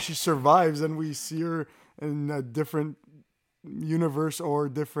 or maybe she survives and we see her in a different universe or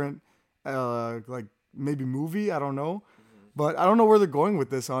different, like maybe movie. I don't know, but I don't know where they're going with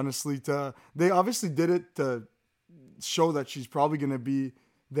this. Honestly, they obviously did it to show that she's probably going to be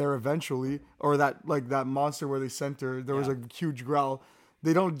there eventually, or that monster where they sent her, there was a huge growl.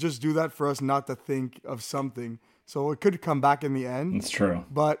 They don't just do that for us not to think of something, so it could come back in the end. It's true.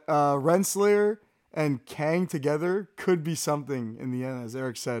 But Renslayer and Kang together could be something in the end, as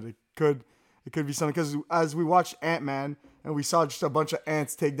Eric said. It could be something, because as we watched Ant-Man and we saw just a bunch of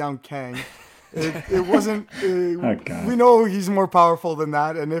ants take down Kang, it wasn't. We know he's more powerful than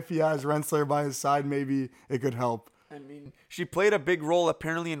that, and if he has Renslayer by his side, maybe it could help. I mean, she played a big role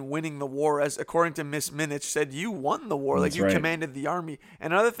apparently in winning the war, as according to Miss Minutes said, you won the war. Like, you commanded the army.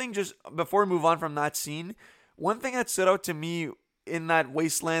 And another thing, just before we move on from that scene, one thing that stood out to me in that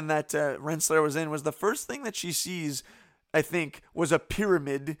wasteland that Renslayer was in was the first thing that she sees, I think, was a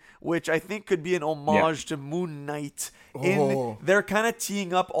pyramid, which I think could be an homage to Moon Knight. They're kind of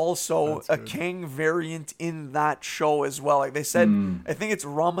teeing up also a Kang variant in that show as well. Like they said, I think it's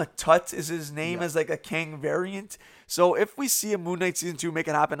Rama Tut is his name as like a Kang variant. So if we see a Moon Knight season 2 make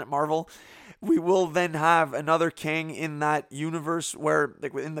it happen at Marvel, we will then have another Kang in that universe where,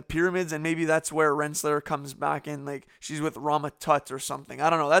 like, within the pyramids, and maybe that's where Renslayer comes back in, like she's with Rama Tut or something. I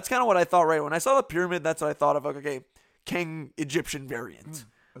don't know. That's kind of what I thought right when I saw the pyramid. That's what I thought of. Like, okay, Kang Egyptian variant.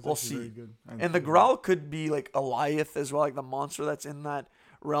 We'll see. And the growl could be like Goliath as well, like the monster that's in that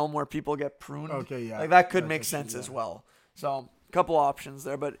realm where people get pruned. Okay, yeah. Like that could make sense as well. So a couple options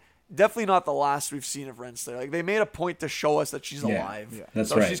there, but definitely not the last we've seen of Renslayer. Like they made a point to show us that she's alive. Yeah, that's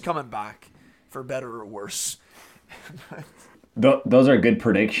so right. She's coming back for better or worse. Those are good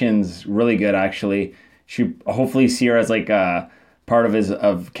predictions. Really good, actually. She hopefully see her as like part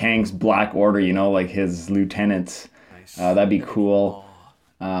of Kang's Black Order. You know, like his lieutenants. Nice. That'd be cool.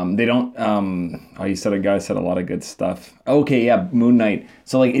 They don't. You said a guy said a lot of good stuff. Okay, yeah, Moon Knight.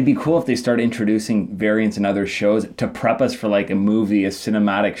 So like, it'd be cool if they start introducing variants in other shows to prep us for like a movie, a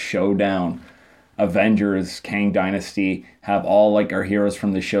cinematic showdown. Avengers, Kang Dynasty, have all like our heroes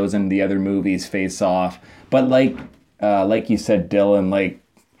from the shows and the other movies face off. But like you said, Dylan, like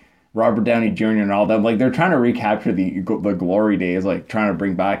Robert Downey Jr. and all them, like they're trying to recapture the glory days, like trying to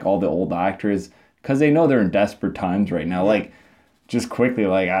bring back all the old actors because they know they're in desperate times right now. Like, just quickly,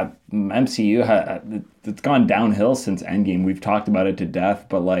 like MCU, it's gone downhill since Endgame. We've talked about it to death,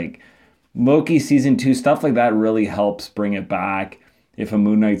 but like Loki season 2, stuff like that really helps bring it back. If a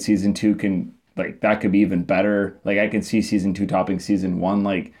Moon Knight season 2 can, like, that could be even better. Like, I can see season 2 topping season 1.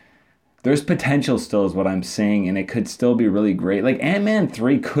 Like, there's potential still is what I'm saying, and it could still be really great. Like, Ant-Man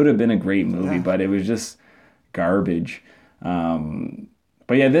 3 could have been a great movie, but it was just garbage.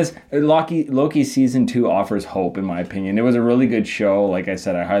 But yeah, this Loki season 2 offers hope, in my opinion. It was a really good show. Like I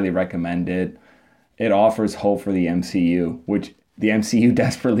said, I highly recommend it. It offers hope for the MCU, which the MCU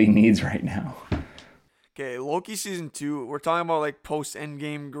desperately needs right now. Okay, Loki season 2, we're talking about like post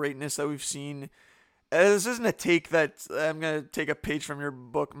Endgame greatness that we've seen. This isn't a take that I'm going to take a page from your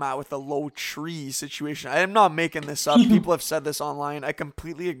book, Matt, with the low tree situation. I am not making this up. People have said this online. I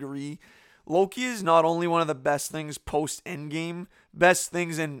completely agree. Loki is not only one of the best things post Endgame, best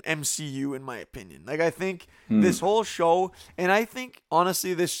things in MCU, in my opinion. Like, I think this whole show, and I think,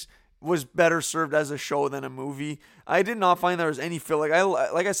 honestly, this was better served as a show than a movie. I did not find there was any feel.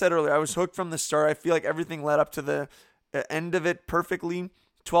 Like I said earlier, I was hooked from the start. I feel like everything led up to the end of it perfectly.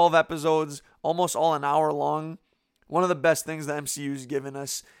 12 episodes, almost all an hour long. One of the best things the MCU's given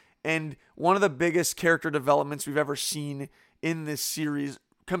us, and one of the biggest character developments we've ever seen in this series,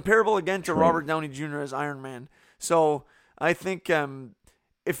 comparable again to Robert Downey Jr. as Iron Man. So I think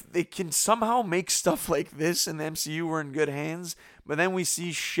if they can somehow make stuff like this in the MCU, we're in good hands. But then we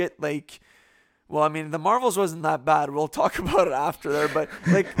see shit like, well, I mean, the Marvels wasn't that bad. We'll talk about it after there. But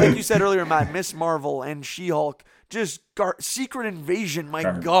like you said earlier, Matt, Miss Marvel and She-Hulk, just Secret Invasion. My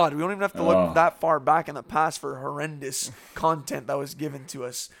God, we don't even have to look that far back in the past for horrendous content that was given to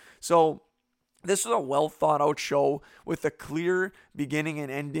us. So this was a well thought out show with a clear beginning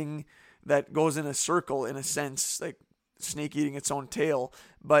and ending that goes in a circle, in a sense, like snake eating its own tail,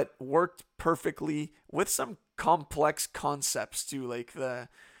 but worked perfectly with some complex concepts too, like the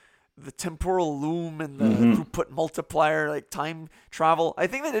temporal loom and the throughput multiplier, like time travel. I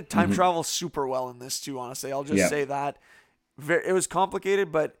think they did time travel super well in this too, honestly. I'll just say that. It was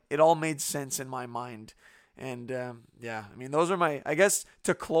complicated, but it all made sense in my mind. And I mean, those are my, I guess,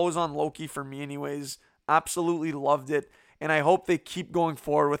 to close on Loki for me anyways, absolutely loved it. And I hope they keep going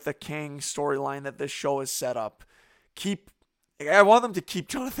forward with the Kang storyline that this show has set up. I want them to keep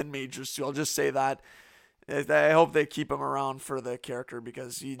Jonathan Majors too. I'll just say that. I hope they keep him around for the character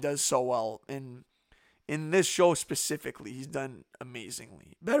because he does so well. In this show specifically, he's done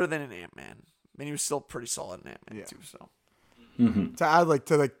amazingly. Better than in Ant-Man. And he was still pretty solid in Ant-Man too. So to add like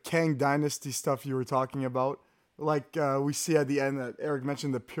to the Kang Dynasty stuff you were talking about, like we see at the end that Eric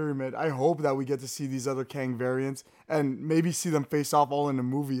mentioned the pyramid. I hope that we get to see these other Kang variants and maybe see them face off all in a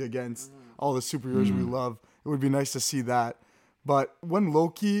movie against all the superheroes we love. It would be nice to see that. But when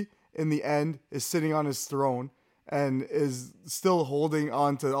Loki in the end is sitting on his throne and is still holding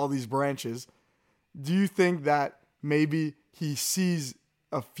on to all these branches, do you think that maybe he sees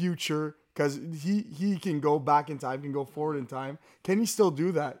a future because he can go back in time, can go forward in time? Can he still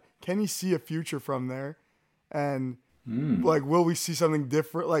do that? Can he see a future from there? And like, will we see something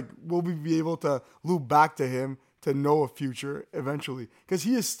different? Like, will we be able to loop back to him to know a future eventually? Because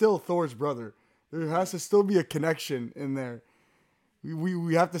he is still Thor's brother. There has to still be a connection in there.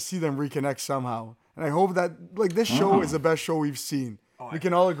 We have to see them reconnect somehow. And I hope that, like, this show is the best show we've seen. We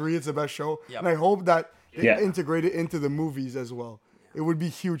can all agree it's the best show. Yep. And I hope that they integrate it into the movies as well. It would be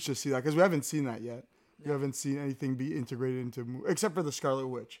huge to see that because we haven't seen that yet. We haven't seen anything be integrated into except for the Scarlet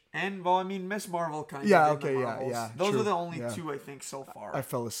Witch. And, well, I mean, Miss Marvel kind of. Yeah, okay, yeah. Those are the only two, I think, so far. I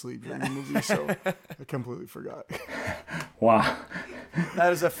fell asleep during the movie, so I completely forgot. Wow.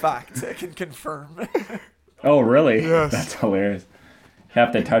 That is a fact. I can confirm. Oh, really? Yes. That's hilarious.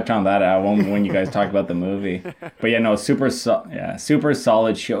 Have to touch on that when you guys talk about the movie. But yeah, no, super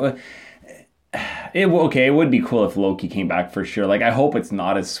solid show. It would be cool if Loki came back for sure. Like, I hope it's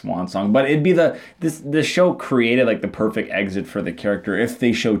not his swan song, but it'd be the show created like the perfect exit for the character if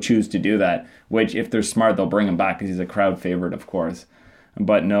they choose to do that. Which, if they're smart, they'll bring him back because he's a crowd favorite, of course.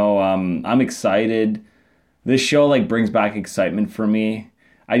 But no, I'm excited. This show like brings back excitement for me.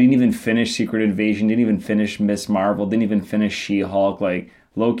 I didn't even finish Secret Invasion, didn't even finish Miss Marvel, didn't even finish She-Hulk. Like,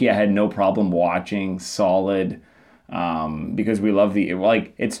 Loki, I had no problem watching, solid, because we love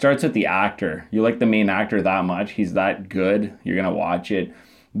it starts with the actor. You like the main actor that much, he's that good, you're going to watch it.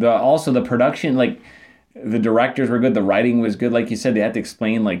 Also, the production, like, the directors were good, the writing was good. Like you said, they had to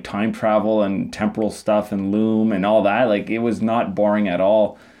explain, like, time travel and temporal stuff and loom and all that. Like, it was not boring at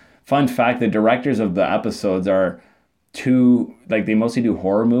all. Fun fact, the directors of the episodes are they mostly do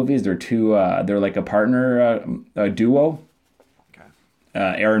horror movies. They're like a partner, a duo. Okay.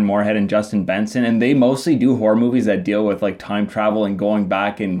 Aaron Moorhead and Justin Benson, and they mostly do horror movies that deal with like time travel and going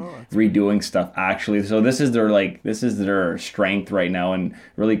back and redoing stuff actually. So this is their strength right now, and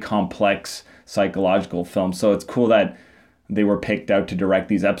really complex psychological films. So it's cool that they were picked out to direct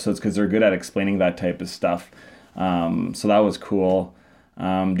these episodes because they're good at explaining that type of stuff. So that was cool.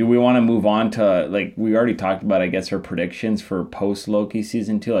 Do we want to move on to, like, we already talked about, I guess, her predictions for post-Loki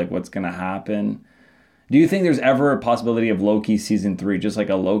season 2, like what's going to happen? Do you think there's ever a possibility of Loki season 3, just like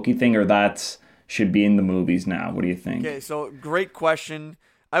a Loki thing, or should be in the movies now? What do you think? Okay, so great question.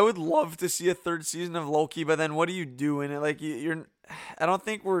 I would love to see a third season of Loki, but then what do you do in it? Like, I don't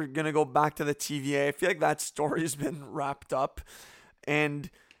think we're gonna go back to the TVA. I feel like that story's been wrapped up, and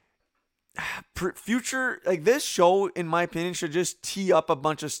future, like, this show, in my opinion, should just tee up a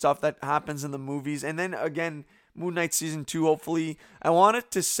bunch of stuff that happens in the movies, and then again, Moon Knight season 2. Hopefully, I want it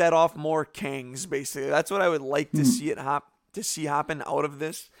to set off more Kangs. Basically, that's what I would like to see happen out of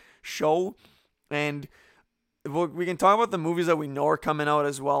this show, and we can talk about the movies that we know are coming out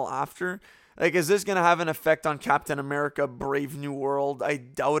as well after. Like, is this going to have an effect on Captain America Brave New World? I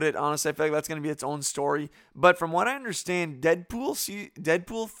doubt it, honestly. I feel like that's going to be its own story. But from what I understand,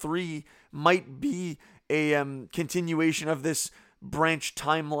 Deadpool 3 might be a continuation of this branch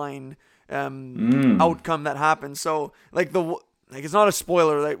timeline outcome that happens. So, like, it's not a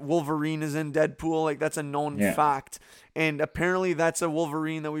spoiler. Like, Wolverine is in Deadpool. Like, that's a known fact. And apparently that's a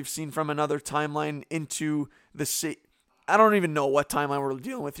Wolverine that we've seen from another timeline into the I don't even know what timeline we're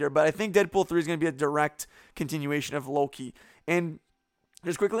dealing with here, but I think Deadpool 3 is going to be a direct continuation of Loki. And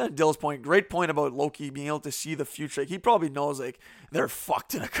just quickly on Dill's point, great point about Loki being able to see the future. Like, he probably knows, like, they're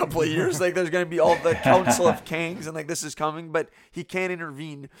fucked in a couple of years. Like, there's going to be all the Council of Kangs, and, like, this is coming, but he can't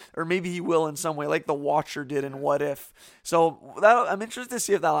intervene. Or maybe he will in some way, like the Watcher did in What If. So I'm interested to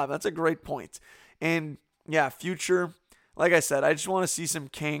see if that'll happen. That's a great point. And, yeah, future, like I said, I just want to see some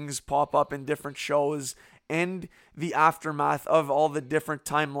Kangs pop up in different shows, and the aftermath of all the different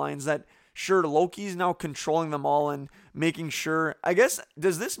timelines that, sure, Loki's now controlling them all and making sure, I guess,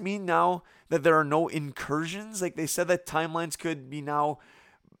 does this mean now that there are no incursions? Like, they said that timelines could be now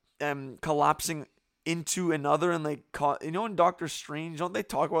collapsing into another, and, like, in Doctor Strange, don't they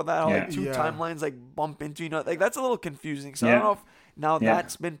talk about that? How, like, two timelines, like, bump into, like, that's a little confusing. So I don't know if now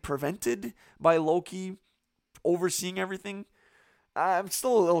that's been prevented by Loki overseeing everything. I'm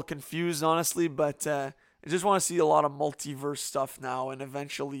still a little confused, honestly, but I just want to see a lot of multiverse stuff now, and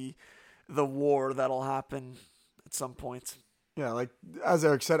eventually the war that'll happen at some point. Yeah, like as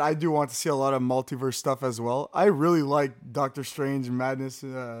Eric said, I do want to see a lot of multiverse stuff as well. I really like Doctor Strange madness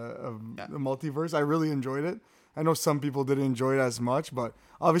of the multiverse. I really enjoyed it. I know some people didn't enjoy it as much, but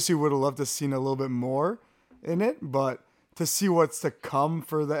obviously would have loved to have seen a little bit more in it. But to see what's to come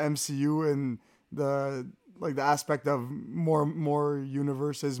for the MCU and the aspect of more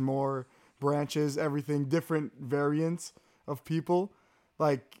universes, more branches, everything, different variants of people.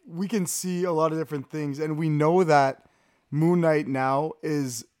 Like, we can see a lot of different things, and we know that Moon Knight now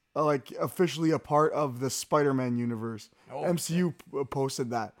is officially a part of the Spider-Man universe. MCU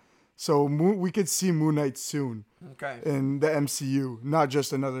posted that. So we could see Moon Knight soon in the MCU, not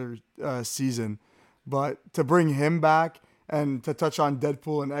just another season. But to bring him back and to touch on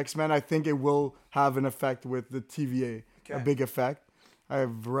Deadpool and X-Men, I think it will have an effect with the TVA, a big effect.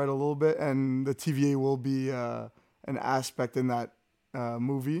 I've read a little bit, and the TVA will be an aspect in that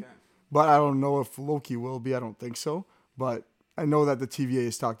movie. Okay. But I don't know if Loki will be. I don't think so. But I know that the TVA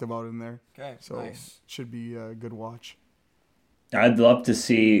is talked about in there. Okay, so nice. Should be a good watch. I'd love to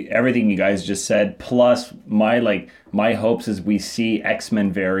see everything you guys just said. Plus, my hopes is we see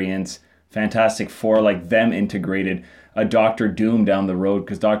X-Men variants, Fantastic Four, like them integrated. A Doctor Doom down the road,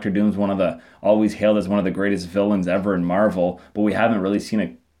 because Doctor Doom's always hailed as one of the greatest villains ever in Marvel, but we haven't really seen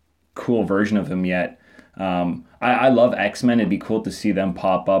a cool version of him yet. I love X-Men. It'd be cool to see them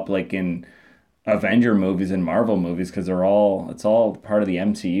pop up like in Avenger movies and Marvel movies, because it's all part of the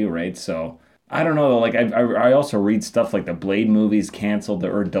MCU, right? So I don't know. Like, I also read stuff like the Blade movies canceled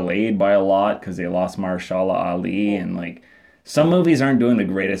or delayed by a lot because they lost Mahershala Ali, and like some movies aren't doing the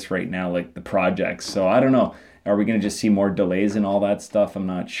greatest right now, like the projects. So I don't know. Are we going to just see more delays and all that stuff? I'm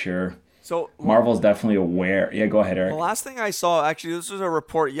not sure. So Marvel's definitely aware. Yeah, go ahead, Eric. The last thing I saw, actually, this was a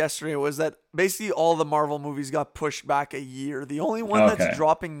report yesterday, was that basically all the Marvel movies got pushed back a year. The only one that's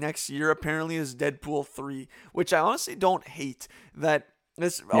dropping next year apparently is Deadpool 3, which I honestly don't hate. That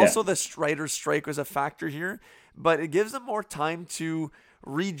also the writer's strike was a factor here, but it gives them more time to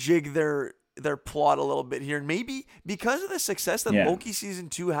rejig their plot a little bit here. And maybe because of the success that Loki season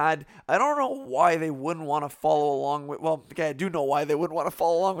 2 had, I don't know why they wouldn't want to follow along with, well, okay, I do know why they wouldn't want to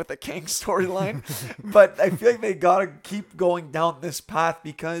follow along with the Kang storyline, but I feel like they got to keep going down this path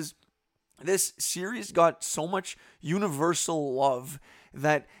because this series got so much universal love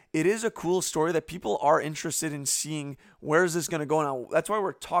that it is a cool story that people are interested in seeing. Where is this going to go now? That's why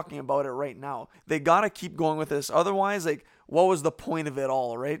we're talking about it right now. They got to keep going with this. Otherwise, like, what was the point of it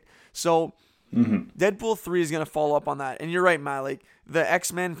all, right? So Deadpool 3 is going to follow up on that. And you're right, Matt. Like, the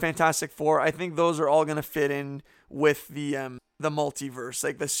X-Men, Fantastic Four, I think those are all going to fit in with the multiverse,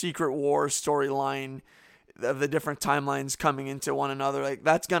 like the Secret War storyline of the different timelines coming into one another. Like,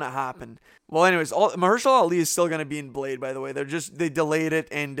 that's going to happen. Well, anyways, Mahershala Ali is still going to be in Blade, by the way. They delayed it,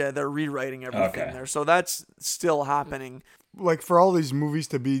 and they're rewriting everything there. So that's still happening. like for all these movies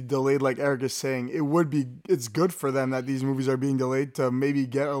to be delayed, like Eric is saying, it's good for them that these movies are being delayed to maybe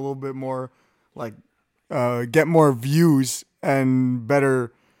get a little bit more, like, get more views and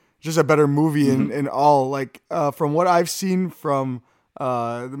just a better movie in all. Like, from what I've seen from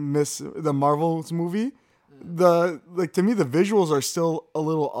the Marvel's movie, to me the visuals are still a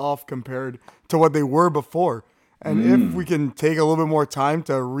little off compared to what they were before. And if we can take a little bit more time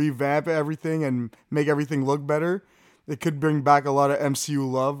to revamp everything and make everything look better, it could bring back a lot of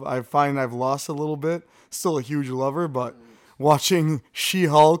MCU love. I find I've lost a little bit. Still a huge lover, but watching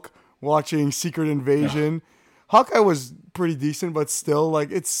She-Hulk, watching Secret Invasion, Hawkeye was pretty decent, but still,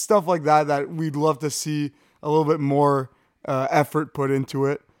 like, it's stuff like that we'd love to see a little bit more effort put into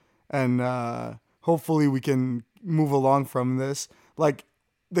it. And hopefully we can move along from this. Like,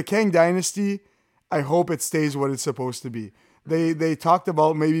 the Kang Dynasty, I hope it stays what it's supposed to be. They talked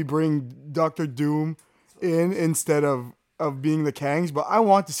about maybe bring Doctor Doom in instead of being the Kangs, but I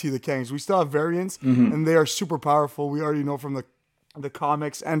want to see the Kangs. We still have variants, and they are super powerful. We already know from the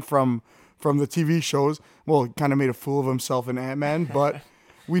comics and from the TV shows. Well, he kind of made a fool of himself in Ant-Man, but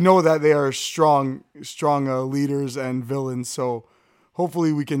we know that they are strong leaders and villains, so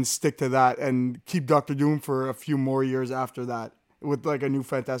hopefully we can stick to that and keep Doctor Doom for a few more years after that with like a new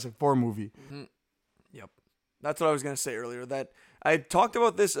Fantastic Four movie. Yep. That's what I was going to say earlier, that I talked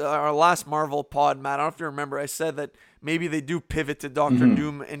about this our last Marvel pod, Matt. I don't know if you remember. I said that maybe they do pivot to Doctor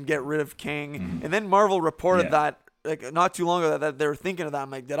Doom and get rid of Kang. And then Marvel reported that, like, not too long ago, that they were thinking of that.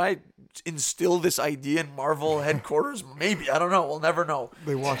 I'm like, did I instill this idea in Marvel headquarters? Maybe. I don't know. We'll never know.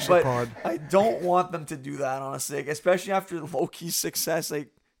 They watch the pod. I don't want them to do that, honestly. Like, especially after Loki's success. Like,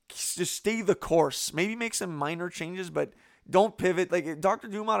 just stay the course. Maybe make some minor changes, but don't pivot. Like, Doctor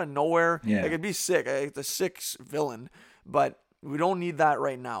Doom out of nowhere, like, it'd be sick. Like, the sixth villain, but we don't need that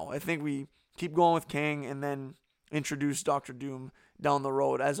right now. I think we keep going with Kang and then introduce Doctor Doom down the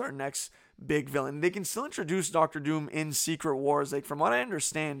road as our next big villain. They can still introduce Doctor Doom in Secret Wars. Like, from what I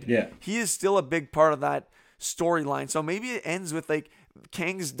understand, he is still a big part of that storyline. So maybe it ends with, like,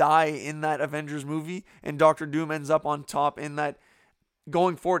 Kang's die in that Avengers movie and Doctor Doom ends up on top in that.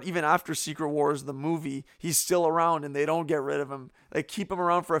 Going forward, even after Secret Wars, the movie, he's still around and they don't get rid of him. Like, keep him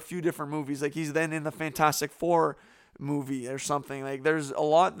around for a few different movies. Like, he's then in the Fantastic Four movie or something. Like, there's a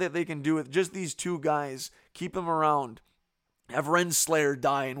lot that they can do with just these two guys. Keep them around. Have Renslayer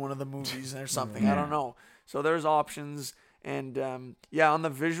die in one of the movies or something. I don't know. So there's options. And on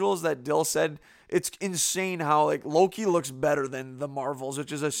the visuals that Dyl said, it's insane how, like, Loki looks better than the Marvels,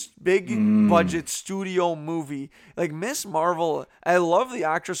 which is a big budget studio movie. Like, Miss Marvel, I love the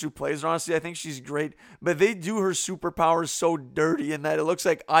actress who plays her. Honestly, I think she's great, but they do her superpowers so dirty in that it looks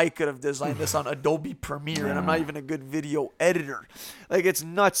like I could have designed this on Adobe Premiere, and I'm not even a good video editor. Like, it's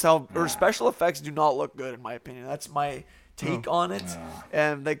nuts how her special effects do not look good, in my opinion. That's my take on it.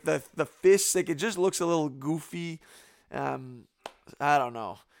 And, like, the fists, like, it just looks a little goofy. I don't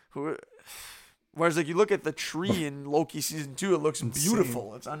know. Whereas, like, you look at the tree in Loki season 2, it looks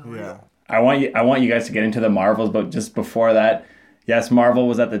beautiful. It's unreal. Yeah. I want you guys to get into the Marvels, but just before that, yes, Marvel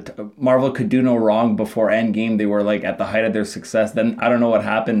was Marvel could do no wrong before Endgame. They were, like, at the height of their success. Then I don't know what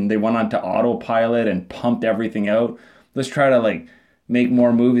happened. They went on to autopilot and pumped everything out. Let's try to, like, make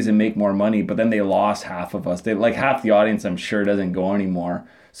more movies and make more money. But then they lost half of us. They, like, half the audience, I'm sure, doesn't go anymore.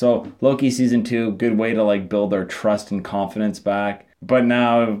 So Loki season 2, good way to, like, build their trust and confidence back. But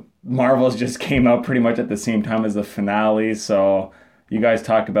now Marvel's just came out pretty much at the same time as the finale. So you guys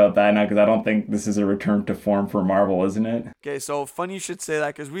talk about that now, because I don't think this is a return to form for Marvel, isn't it? Okay, so funny you should say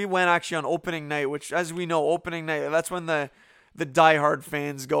that, because we went actually on opening night, which, as we know, opening night, that's when the diehard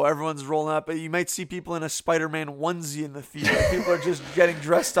fans go. Everyone's rolling up. You might see people in a Spider-Man onesie in the theater. People are just getting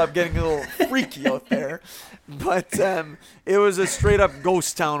dressed up, getting a little freaky out there. But it was a straight-up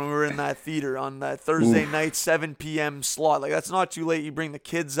ghost town when we were in that theater on that Thursday night, 7 p.m. slot. Like, that's not too late. You bring the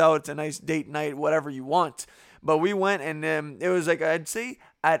kids out. It's a nice date night, whatever you want. But we went, and it was, like, I'd say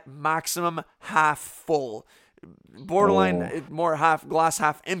at maximum half full. Borderline more half glass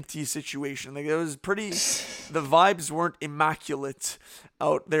half empty situation. Like, it was pretty, the vibes weren't immaculate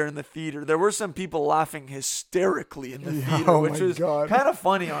out there in the theater. There were some people laughing hysterically in the theater, which was kind of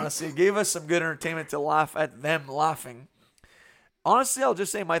funny, honestly. It gave us some good entertainment to laugh at them laughing. Honestly, I'll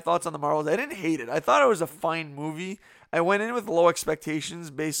just say my thoughts on the Marvels. I didn't hate it. I thought it was a fine movie. I went in with low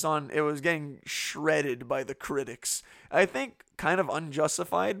expectations based on it was getting shredded by the critics. I think kind of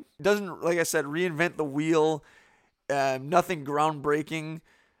unjustified. It doesn't, like I said, reinvent the wheel. Nothing groundbreaking,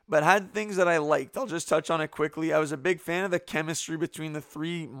 but had things that I liked. I'll just touch on it quickly. I was a big fan of the chemistry between the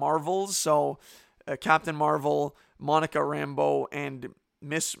three Marvels. So Captain Marvel, Monica Rambeau, and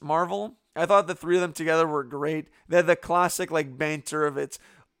Miss Marvel. I thought the three of them together were great. They had the classic like banter of its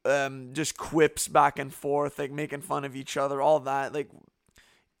just quips back and forth, like making fun of each other, all that. Like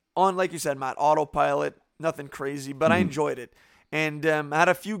on, like you said, Matt, autopilot, nothing crazy, but I enjoyed it. And had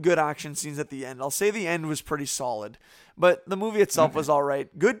a few good action scenes at the end. I'll say the end was pretty solid, but the movie itself was all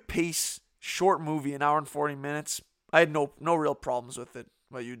right. Good pace, short movie, an hour and 40 minutes. I had no real problems with it.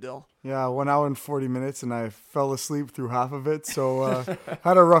 What about you, Dill? Yeah, 1 hour and 40 minutes, and I fell asleep through half of it. So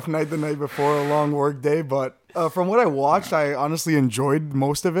had a rough night the night before, a long work day. But from what I watched, I honestly enjoyed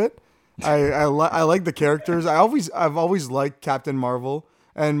most of it. I like the characters. I've always liked Captain Marvel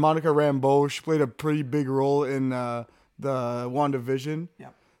and Monica Rambeau. She played a pretty big role in the WandaVision. Yeah.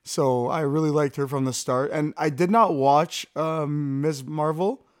 So I really liked her from the start. And I did not watch Ms.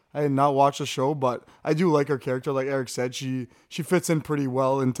 Marvel. I did not watch the show, but I do like her character. Like Eric said, she fits in pretty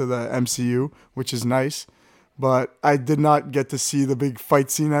well into the MCU, which is nice. But I did not get to see the big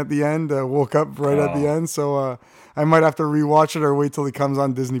fight scene at the end. I woke up right at the end, so I might have to rewatch it or wait till it comes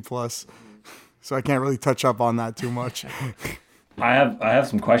on Disney Plus. So I can't really touch up on that too much. I have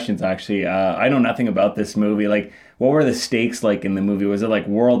some questions actually. I know nothing about this movie. Like, what were the stakes like in the movie? Was it like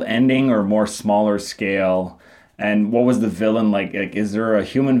world ending or more smaller scale? And what was the villain like? Like, is there a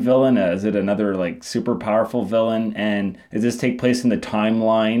human villain? Is it another like super powerful villain? And does this take place in the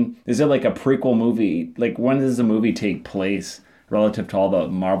timeline? Is it like a prequel movie? Like, when does the movie take place relative to all the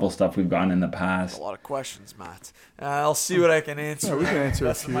Marvel stuff we've gotten in the past? A lot of questions, Matt. I'll see what I can answer. Yeah, we can answer a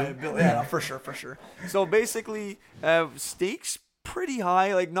That's few. my ability. Yeah, for sure. So basically, stakes pretty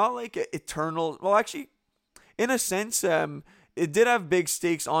high. Like, not like eternal. Well, actually, in a sense, it did have big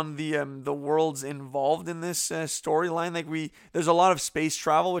stakes on the worlds involved in this storyline. Like there's a lot of space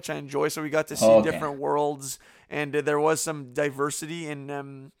travel, which I enjoy. So we got to see different worlds, and there was some diversity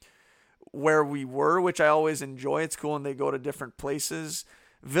in where we were, which I always enjoy. It's cool when they go to different places.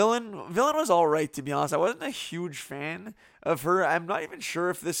 Villain was all right, to be honest. I wasn't a huge fan of her. I'm not even sure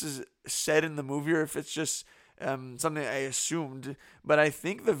if this is said in the movie or if it's just something I assumed, but I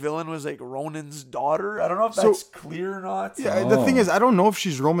think the villain was like Ronan's daughter. I don't know if that's clear or not. Yeah, the thing is, I don't know if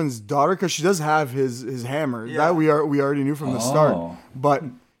she's Roman's daughter because she does have his hammer. Yeah. That we already knew from the start. But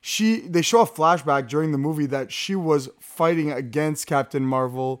they show a flashback during the movie that she was fighting against Captain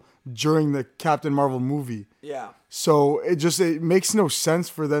Marvel during the Captain Marvel movie. Yeah. So it makes no sense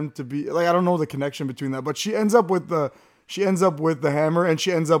for them to be like, I don't know the connection between that, but she ends up with the hammer, and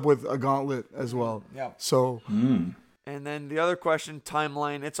she ends up with a gauntlet as well. Yeah. So. And then the other question,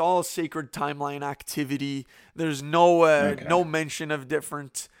 timeline. It's all sacred timeline activity. There's no mention of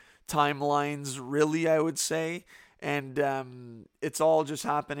different timelines, really, I would say. And it's all just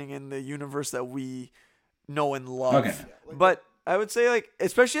happening in the universe that we know and love. Okay. But I would say, like,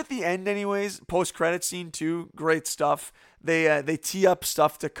 especially at the end anyways, post-credit scene too, great stuff. They tee up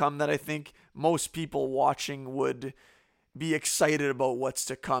stuff to come that I think most people watching would be excited about what's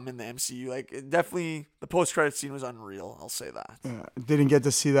to come in the MCU. Like, definitely the post-credit scene was unreal. I'll say that. Didn't get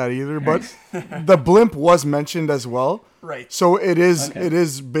to see that either, but the blimp was mentioned as well. Right. So it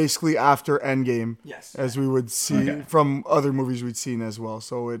is basically after Endgame. Yes. As we would see from other movies we'd seen as well.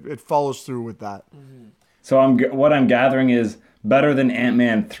 So it follows through with that. Mm-hmm. So what I'm gathering is better than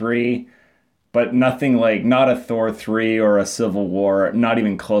Ant-Man 3, but nothing like, not a Thor 3 or a Civil War, not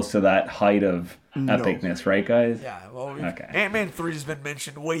even close to that height of epicness, right, guys? Yeah, well, Ant-Man 3 has been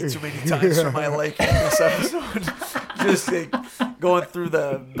mentioned way too many times for my liking in this episode. Just like, going through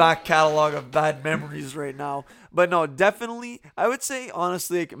the back catalog of bad memories right now. But no, definitely, I would say,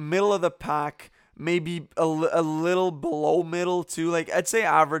 honestly, like, middle of the pack, maybe a little below middle too. Like, I'd say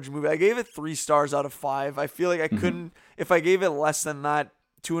average movie. I gave it 3 stars out of 5. I feel like I couldn't, if I gave it less than that,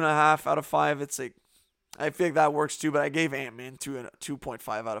 2.5 out of 5, it's like, I feel like that works too, but I gave Ant-Man 2.5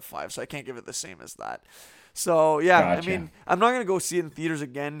 out of 5, so I can't give it the same as that. So, yeah, Gotcha. I mean, I'm not going to go see it in theaters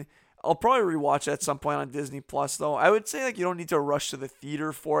again. I'll probably rewatch it at some point on Disney Plus, though. I would say, like, you don't need to rush to the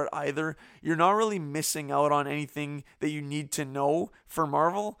theater for it either. You're not really missing out on anything that you need to know for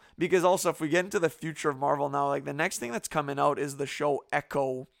Marvel, because also, if we get into the future of Marvel now, like, the next thing that's coming out is the show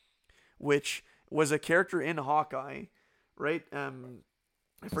Echo, which was a character in Hawkeye, right?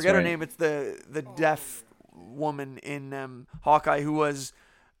 I forget her name. It's the deaf woman in Hawkeye who was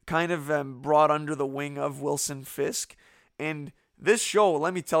kind of brought under the wing of Wilson Fisk. And this show,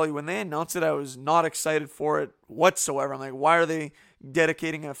 let me tell you, when they announced it, I was not excited for it whatsoever. I'm like, why are they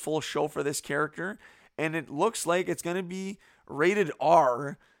dedicating a full show for this character? And it looks like it's going to be rated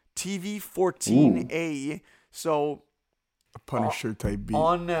R, TV 14A. So A Punisher type beat.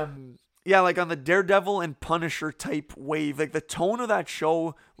 on Yeah, like on the Daredevil and Punisher type wave. Like the tone of that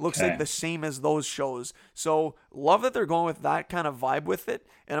show looks like the same as those shows. So love that they're going with that kind of vibe with it.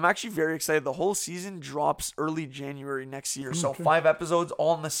 And I'm actually very excited. The whole season drops early January next year. So 5 episodes all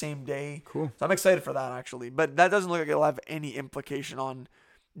on the same day. Cool. So I'm excited for that actually. But that doesn't look like it'll have any implication on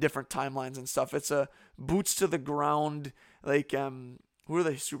different timelines and stuff. It's a boots to the ground, like who are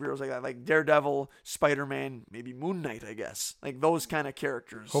the superheroes like that? Like Daredevil, Spider-Man, maybe Moon Knight, I guess. Like those kind of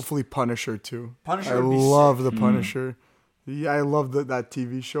characters. Hopefully Punisher too. Punisher I would be love sick. the Punisher. Yeah, I love that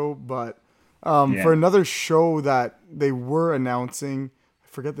TV show. But for another show that they were announcing, I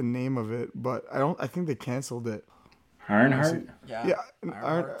forget the name of it, but I think they canceled it. Ironheart? Yeah,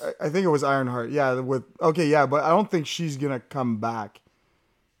 I think it was Ironheart. Yeah, but I don't think she's gonna come back.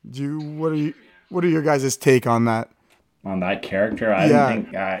 What are your guys' take on that? On that character? I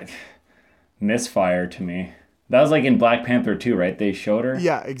didn't think... misfire to me. That was like in Black Panther 2, right? They showed her?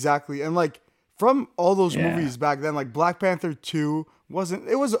 Yeah, exactly. And like from all those movies back then, like Black Panther 2 it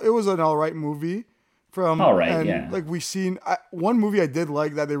was an alright movie. Like we seen one movie I did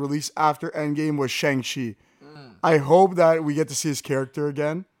like that they released after Endgame was Shang-Chi. I hope that we get to see his character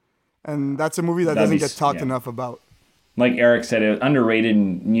again. And that's a movie that doesn't get talked enough about. Like Eric said, it was underrated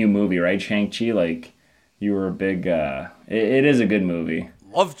new movie, right? Shang-Chi, like you were a big it is a good movie.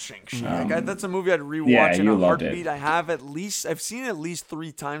 Loved Shang-Chi. That's a movie I'd rewatch in a heartbeat. I've seen it at least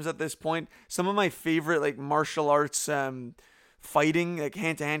 3 times at this point. Some of my favorite like martial arts fighting, like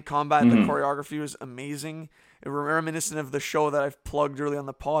hand-to-hand combat, the choreography was amazing. Reminiscent of the show that I've plugged early on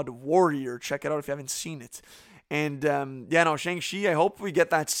the pod, Warrior. Check it out if you haven't seen it. And Shang-Chi, I hope we get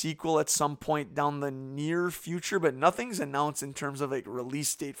that sequel at some point down the near future, but nothing's announced in terms of like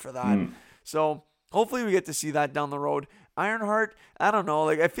release date for that. So hopefully we get to see that down the road. Ironheart, I don't know.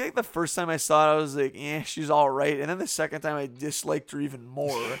 Like I feel like the first time I saw it, I was like, she's all right. And then the second time I disliked her even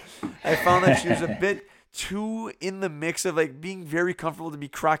more. I found that she was a bit too in the mix of like being very comfortable to be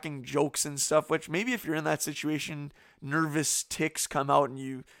cracking jokes and stuff, which maybe if you're in that situation, nervous tics come out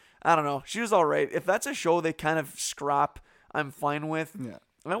and I don't know. She was all right. If that's a show they kind of scrap, I'm fine with. Yeah.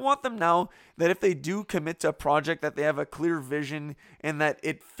 And I want them now that if they do commit to a project that they have a clear vision and that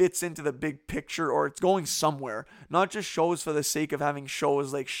it fits into the big picture or it's going somewhere, not just shows for the sake of having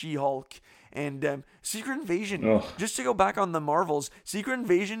shows like She-Hulk and Secret Invasion. Ugh. Just to go back on the Marvels, Secret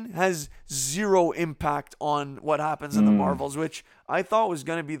Invasion has zero impact on what happens in the Marvels, which I thought was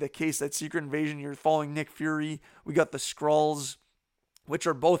going to be the case. That Secret Invasion, you're following Nick Fury. We got the Skrulls, which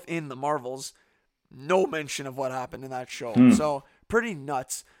are both in the Marvels. No mention of what happened in that show. So pretty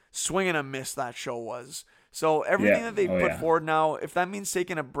nuts. Swing and a miss that show was. So everything that they put forward now, if that means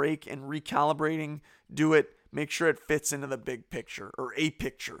taking a break and recalibrating, do it. Make sure it fits into the big picture or a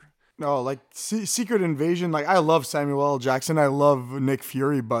picture. No, like Secret Invasion, like I love Samuel L. Jackson. I love Nick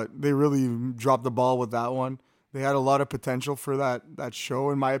Fury, but they really dropped the ball with that one. They had a lot of potential for that show,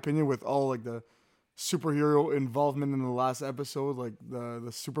 in my opinion, with all like the superhero involvement in the last episode, like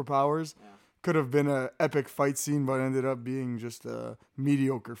the superpowers. Yeah. Could have been an epic fight scene, but ended up being just a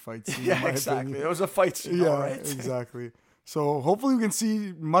mediocre fight scene. Yeah, exactly. It was a fight scene, yeah, all right. Exactly. So hopefully we can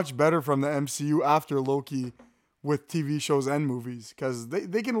see much better from the MCU after Loki with TV shows and movies, because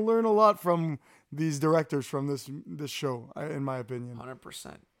they can learn a lot from these directors from this show, in my opinion.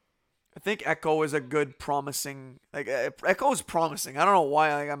 100%. I think Echo is a good promising. Like Echo is promising. I don't know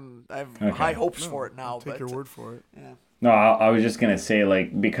why. Like I have high hopes for it now. Take your word for it. Yeah. No, I was just gonna say,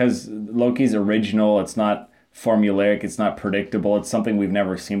 like, because Loki's original, it's not formulaic, it's not predictable, it's something we've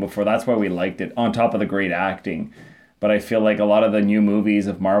never seen before. That's why we liked it, on top of the great acting. But I feel like a lot of the new movies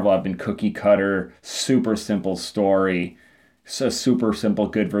of Marvel have been cookie cutter, super simple story, so super simple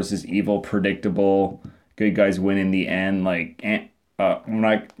good versus evil, predictable, good guys win in the end. Like, I'm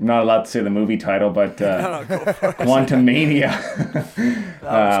not allowed to say the movie title, but Quantum Mania.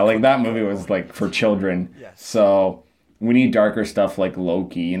 Like that movie was like for children. Yes. So we need darker stuff like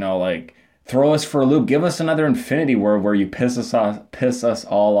Loki, like throw us for a loop. Give us another Infinity War where you piss us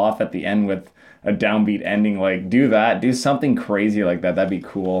all off at the end with a downbeat ending. Like do that. Do something crazy like that. That'd be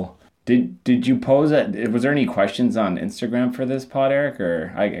cool. Did you pose it? Was there any questions on Instagram for this pod, Eric?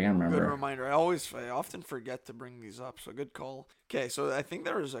 Or I can't remember. Good reminder. I often forget to bring these up, so good call. Okay, so I think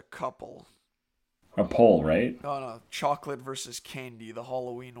there was a couple. A poll, right? No, chocolate versus candy, the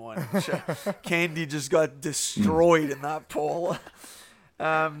Halloween one. Candy just got destroyed in that poll.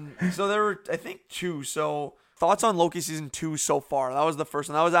 So there were, I think, 2. So thoughts on Loki season 2 so far. That was the first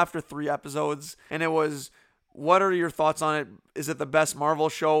one. That was after 3 episodes, and it was. What are your thoughts on it? Is it the best Marvel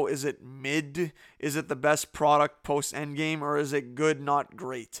show? Is it mid? Is it the best product post Endgame? Or is it good, not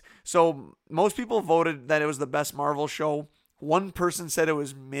great? So most people voted that it was the best Marvel show. One person said it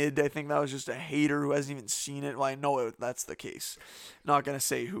was mid. I think that was just a hater who hasn't even seen it. Well, I know that's the case. Not going to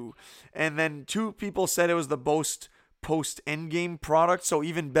say who. And then 2 people said it was the most post-Endgame product, so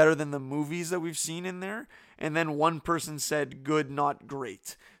even better than the movies that we've seen in there. And then 1 person said good, not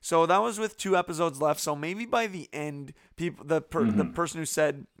great. So that was with 2 episodes left. So maybe by the end, the person who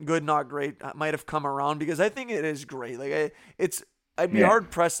said good, not great might have come around, because I think it is great. Like I'd be hard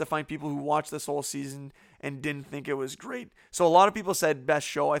pressed to find people who watched this whole season and didn't think it was great. So a lot of people said best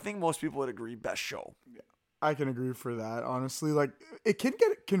show. I think most people would agree best show. I can agree for that, honestly. Like, it can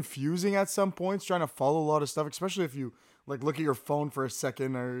get confusing at some points trying to follow a lot of stuff, especially if you like look at your phone for a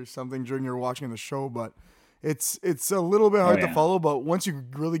second or something during you're watching the show. But it's a little bit hard to follow. But once you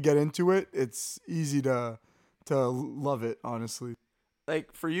really get into it, it's easy to love it, honestly.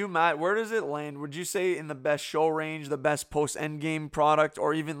 Like, for you, Matt, where does it land? Would you say in the best show range, the best post-Endgame product,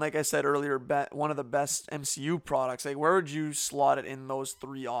 or even, like I said earlier, one of the best MCU products? Like, where would you slot it in those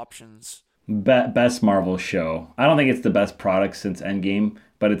 3 options? Best Marvel show. I don't think it's the best product since Endgame,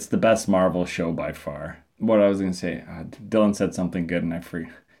 but it's the best Marvel show by far. What I was going to say, Dylan said something good and I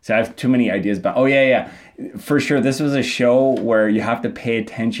forget. So I have too many ideas about, for sure. This was a show where you have to pay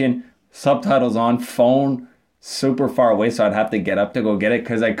attention, subtitles on, phone super far away, so I'd have to get up to go get it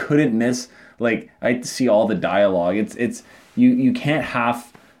because I couldn't miss, like, I had to see all the dialogue. It's you can't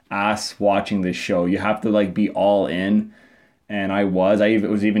half-ass watching this show. You have to, like, be all in. And I was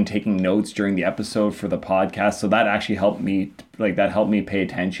even taking notes during the episode for the podcast, so that actually helped me. Like, that helped me pay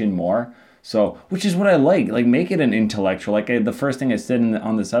attention more. So, which is what I like. Like, make it an intellectual. Like, the first thing I said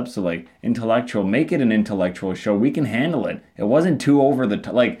on this episode, like, intellectual. Make it an intellectual show. We can handle it. It wasn't too over the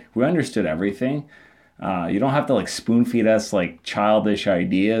top. Like, we understood everything. You don't have to, like, spoon feed us, like, childish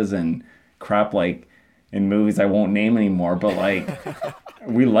ideas and crap, like, in movies I won't name anymore. But, like,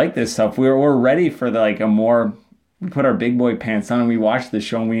 we like this stuff. We're ready for we put our big boy pants on and we watch the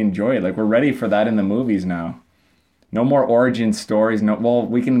show and we enjoy it. Like, we're ready for that in the movies now. No more origin stories.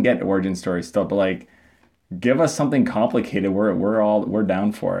 We can get origin stories still, but, like, give us something complicated. We're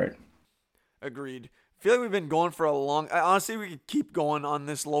down for it. Agreed. I feel like we've been going for a long. Honestly, we could keep going on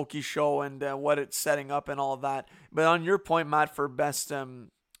this Loki show and what it's setting up and all of that. But on your point, Matt, for best,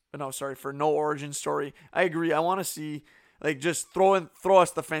 for no origin story, I agree. I want to see, like, just throw us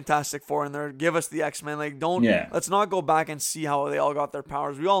the Fantastic Four in there. Give us the X-Men. Like, let's not go back and see how they all got their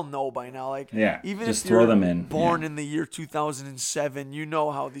powers. We all know by now. Like, even just if throw you're them in. born in the year 2007, you know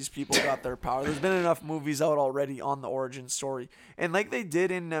how these people got their power. There's been enough movies out already on the origin story. And like they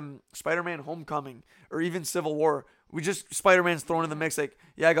did in Spider-Man Homecoming or even Civil War, Spider-Man's thrown in the mix. Like,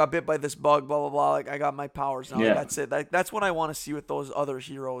 I got bit by this bug, blah, blah, blah. Like, I got my powers now. Like, that's it. That's what I want to see with those other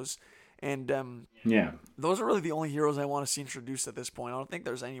heroes. And those are really the only heroes I want to see introduced at this point. I don't think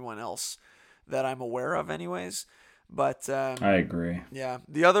there's anyone else that I'm aware of anyways. But I agree. Yeah.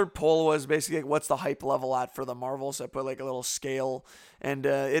 The other poll was basically, like, what's the hype level at for the Marvels? So I put, like, a little scale. And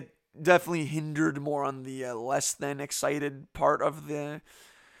it definitely hindered more on the less than excited part of the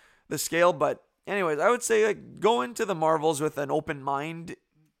scale. But anyways, I would say, like, go into the Marvels with an open mind.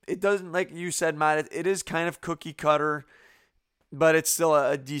 It doesn't, like you said, Matt, it is kind of cookie cutter, but it's still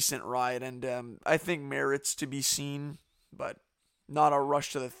a decent ride, and I think merits to be seen, but not a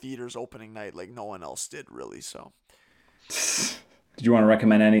rush to the theaters opening night like no one else did, really. So, did you want to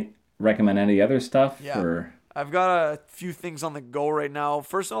recommend any other stuff? Yeah, or? I've got a few things on the go right now.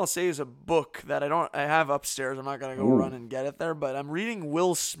 First thing I'll say is a book that I have upstairs. I'm not gonna go run and get it there, but I'm reading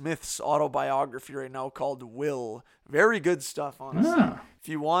Will Smith's autobiography right now called Will. Very good stuff, honestly. If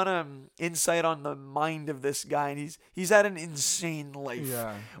you want insight on the mind of this guy, and he's had an insane life,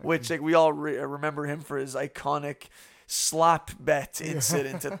 which, like, we all remember him for his iconic slap bet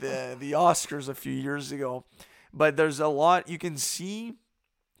incident at the Oscars a few years ago. But there's a lot you can see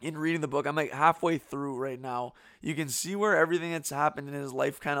in reading the book. I'm like halfway through right now. You can see where everything that's happened in his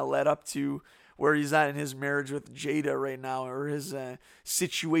life kind of led up to where he's at in his marriage with Jada right now, or his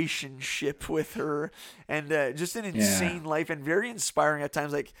situationship with her, and just an insane life, and very inspiring at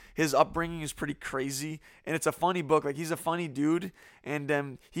times. Like, his upbringing is pretty crazy, and it's a funny book. Like, he's a funny dude,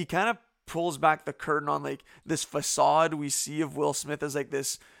 and he kind of pulls back the curtain on, like, this facade we see of Will Smith as, like,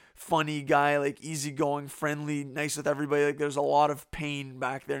 this funny guy, like, easygoing, friendly, nice with everybody. Like, there's a lot of pain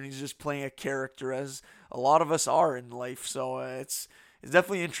back there, and he's just playing a character, as a lot of us are in life. So it's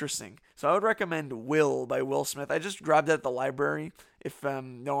definitely interesting. So I would recommend Will by Will Smith. I just grabbed it at the library. If you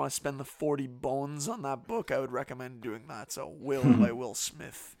don't want to spend the 40 bones on that book, I would recommend doing that. So Will by Will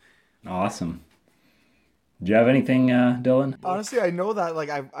Smith. Awesome. Do you have anything, Dylan? Honestly, I know that, like,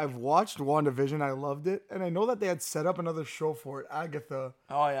 I've watched WandaVision. I loved it, and I know that they had set up another show for it, Agatha.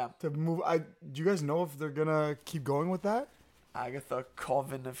 Oh yeah. To move. Do you guys know if they're gonna keep going with that? Agatha,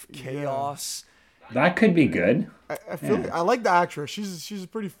 Coven of Chaos. That could be good. I feel like, I like the actress. She's a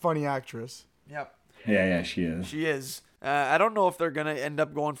pretty funny actress. Yep. Yeah, she is. She is. I don't know if they're going to end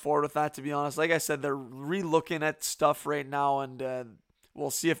up going forward with that, to be honest. Like I said, they're re-looking at stuff right now, and we'll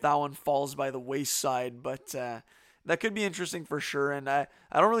see if that one falls by the wayside. But that could be interesting for sure. And I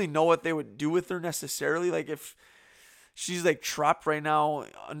don't really know what they would do with her necessarily. Like if she's like trapped right now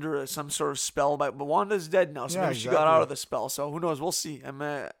under some sort of spell, but Wanda's dead now, so maybe she got out of the spell. So who knows? We'll see.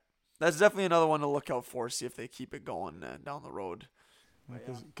 That's definitely another one to look out for. See if they keep it going down the road.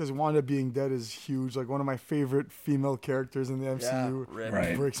 Because Wanda being dead is huge. Like one of my favorite female characters in the MCU. Yeah,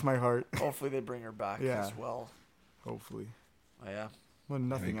 right. Breaks my heart. Hopefully they bring her back as well. Hopefully. Oh, yeah. Well,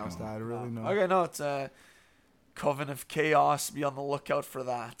 nothing else to add, really. No. Okay, no, it's Coven of Chaos. Be on the lookout for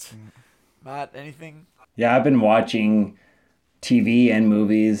that. Matt, anything? Yeah, I've been watching TV and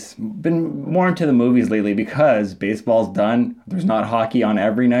movies. Been more into the movies lately because baseball's done. There's not hockey on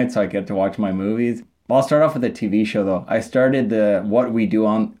every night, so I get to watch my movies. I'll start off with a TV show though. I started the What We Do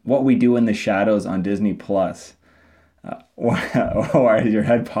in the Shadows on Disney Plus. Why did your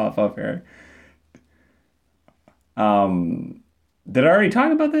head pop up, Eric? Did I already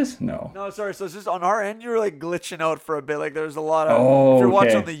talk about this? No. No, sorry. So it's just on our end, you were like glitching out for a bit. Like there's a lot of. Oh, if you're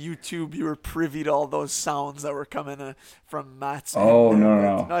watching okay. on the YouTube, you were privy to all those sounds that were coming from Matt's. Oh, end.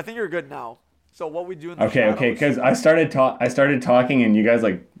 no. No, I think you're good now. So what we do in the Okay, shadows? because I started talking and you guys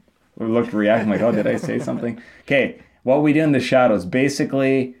like looked reacting like, oh, did I say something? Okay, What We Do in the Shadows,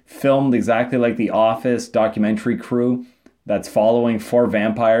 basically filmed exactly like The Office documentary crew that's following 4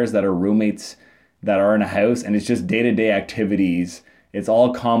 vampires that are roommates that are in a house, and it's just day-to-day activities. It's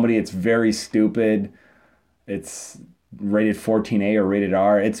all comedy. It's very stupid. It's rated 14A or rated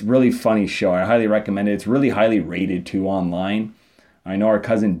R. It's a really funny show. I highly recommend it. It's really highly rated too online. I know our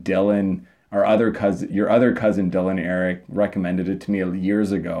cousin Dylan, your other cousin Dylan, Eric, recommended it to me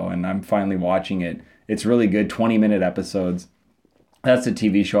years ago, and I'm finally watching it. It's really good, 20-minute episodes. That's the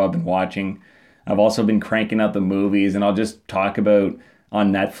TV show I've been watching. I've also been cranking out the movies, and I'll just talk about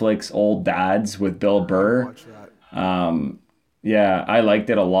on Netflix Old Dads with Bill Burr. Watch that. Yeah, I liked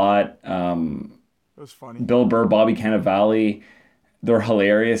it a lot. It was funny. Bill Burr, Bobby Cannavale, they're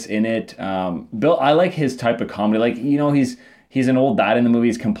hilarious in it. Bill, I like his type of comedy. Like, you know, he's an old dad in the movie.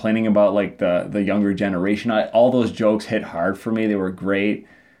 He's complaining about like the younger generation. All those jokes hit hard for me. They were great.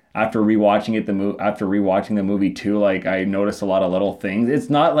 After rewatching the movie too, like I noticed a lot of little things. It's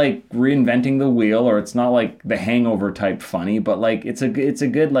not like reinventing the wheel, or it's not like The Hangover type funny, but like it's a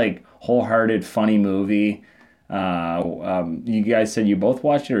good like wholehearted funny movie. You guys said you both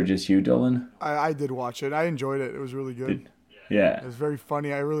watched it, or just you, Dylan? I did watch it. I enjoyed it. It was really good. Yeah. It was very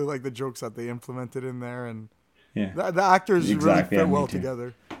funny. I really like the jokes that they implemented in there, and Yeah. the actors Exactly, really fit me well too.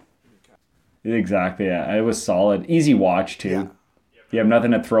 together. Exactly. Yeah. It was solid. Easy watch too. Yeah. You have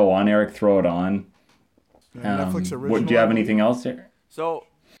nothing to throw on, Eric? Throw it on. Netflix original. Do you have anything else there? So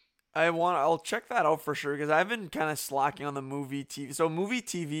I'll check that out for sure, because I've been kind of slacking on the movie TV. So movie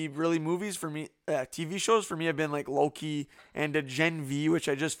TV, really movies for me, TV shows for me have been like Loki and Gen V, which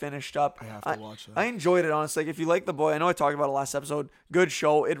I just finished up. I have to watch that. I enjoyed it, honestly. Like, if you like The Boy, I know I talked about it last episode. Good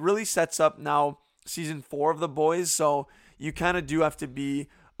show. It really sets up now season 4 of The Boys, so you kind of do have to be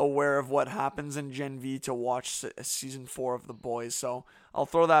aware of what happens in Gen V to watch season 4 of The Boys. So I'll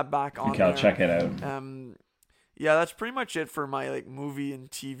throw that back on. Okay, I'll check it out. Yeah, that's pretty much it for my like movie and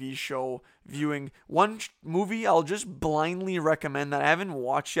TV show viewing. One movie I'll just blindly recommend that I haven't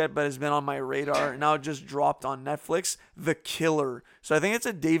watched yet, but has been on my radar. Now it just dropped on Netflix, The Killer. So I think it's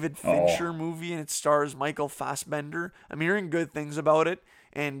a David Fincher movie, and it stars Michael Fassbender. I'm hearing good things about it.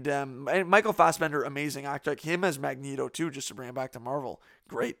 And Michael Fassbender, amazing actor. Like him as Magneto too, just to bring it back to Marvel.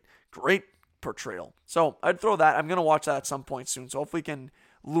 Great portrayal. So I'd throw that. I'm going to watch that at some point soon. So hopefully we can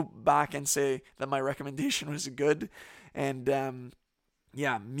loop back and say that my recommendation was good. And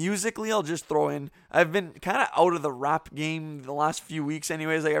yeah, musically, I'll just throw in, I've been kind of out of the rap game the last few weeks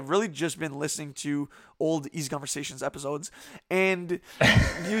anyways. Like I've really just been listening to old Easy Conversations episodes, and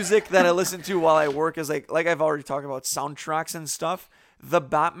music that I listen to while I work is like I've already talked about, soundtracks and stuff. The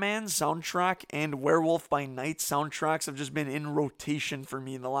Batman soundtrack and Werewolf by Night soundtracks have just been in rotation for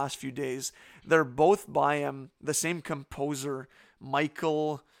me in the last few days. They're both by the same composer,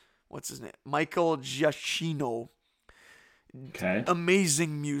 Michael Giacchino. Okay.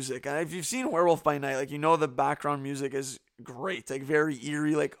 Amazing music. And if you've seen Werewolf by Night, like, you know, the background music is great, like very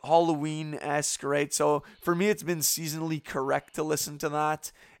eerie, like Halloween-esque, right? So for me, it's been seasonally correct to listen to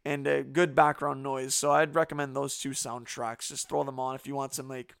that, and a good background noise. So I'd recommend those 2 soundtracks. Just throw them on if you want some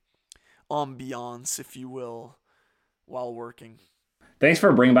like ambiance, if you will, while working. Thanks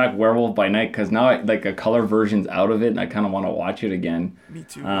for bringing back Werewolf by Night, because now like a color version's out of it, and I kind of want to watch it again. Me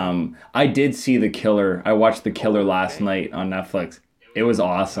too. I did see The Killer. I watched The Killer last night on Netflix. It was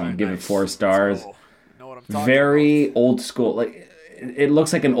awesome. Give it 4 stars. You know what I'm talking Very about. old school. Like it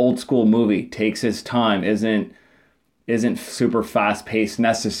looks like an old school movie. Takes its time. Isn't super fast paced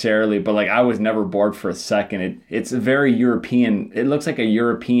necessarily, but like I was never bored for a second. It's a very European. It looks like a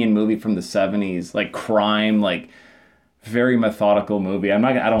European movie from the 70s, like crime, like very methodical movie. I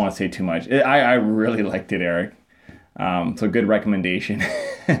don't want to say too much. I really liked it, Eric. So good recommendation.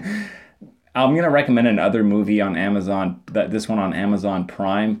 I'm gonna recommend another movie on Amazon. This one on Amazon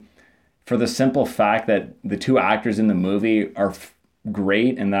Prime, for the simple fact that the 2 actors in the movie are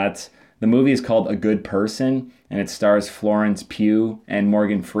great, and the movie is called A Good Person, and it stars Florence Pugh and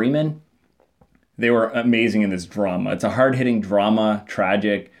Morgan Freeman. They were amazing in this drama. It's a hard-hitting drama,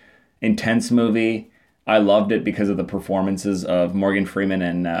 tragic, intense movie. I loved it because of the performances of Morgan Freeman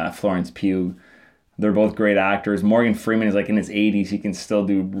and Florence Pugh. They're both great actors. Morgan Freeman is like in his 80s. He can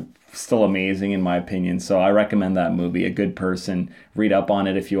still amazing in my opinion. So I recommend that movie, A Good Person. Read up on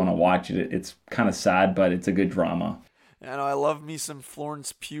it if you want to watch it. It's kind of sad, but it's a good drama. I know I love me some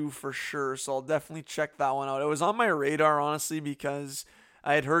Florence Pugh for sure, so I'll definitely check that one out. It was on my radar, honestly, because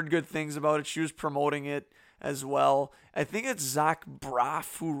I had heard good things about it. She was promoting it as well. I think it's Zach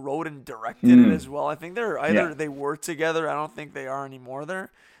Braff who wrote and directed it as well. I think they were together. I don't think they are anymore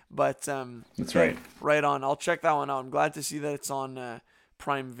there. But that's right. Right on. I'll check that one out. I'm glad to see that it's on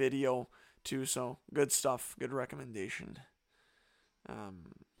Prime Video too. So good stuff. Good recommendation.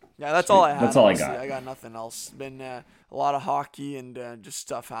 Yeah, that's all I have. That's all honestly. I got. I got nothing else. Been a lot of hockey and just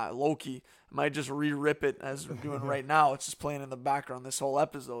stuff. Loki. I might just re-rip it as we're doing right now. It's just playing in the background this whole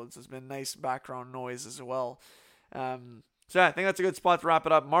episode. So it's been nice background noise as well. So yeah, I think that's a good spot to wrap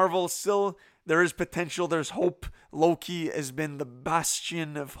it up. Marvel, still, there is potential. There's hope. Loki has been the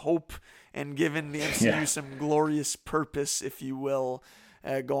bastion of hope and given the MCU some glorious purpose, if you will,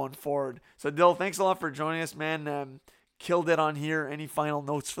 going forward. So Dyl, thanks a lot for joining us, man. Killed it on here. Any final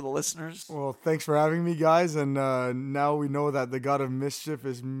notes for the listeners? Well, thanks for having me, guys. And now we know that the God of Mischief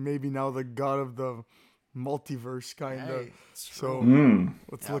is maybe now the God of the multiverse, kind of. So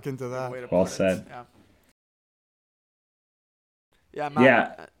let's look into that. Well said. Yeah,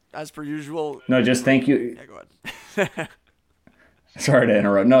 Matt, as per usual. No, just thank you. Yeah, go ahead. Sorry to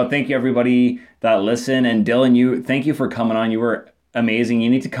interrupt. No, thank you, everybody that listen. And Dylan, thank you for coming on. You were amazing. You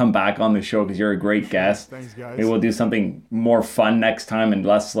need to come back on the show because you're a great guest. Thanks, guys. Maybe we'll do something more fun next time and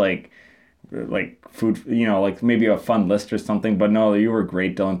less like food, like maybe a fun list or something. But no, you were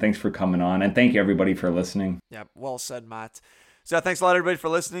great, Dylan. Thanks for coming on. And thank you, everybody, for listening. Yeah, well said, Matt. So thanks a lot, everybody, for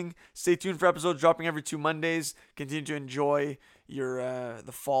listening. Stay tuned for episodes dropping every 2 Mondays. Continue to enjoy your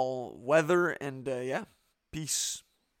the fall weather, and peace.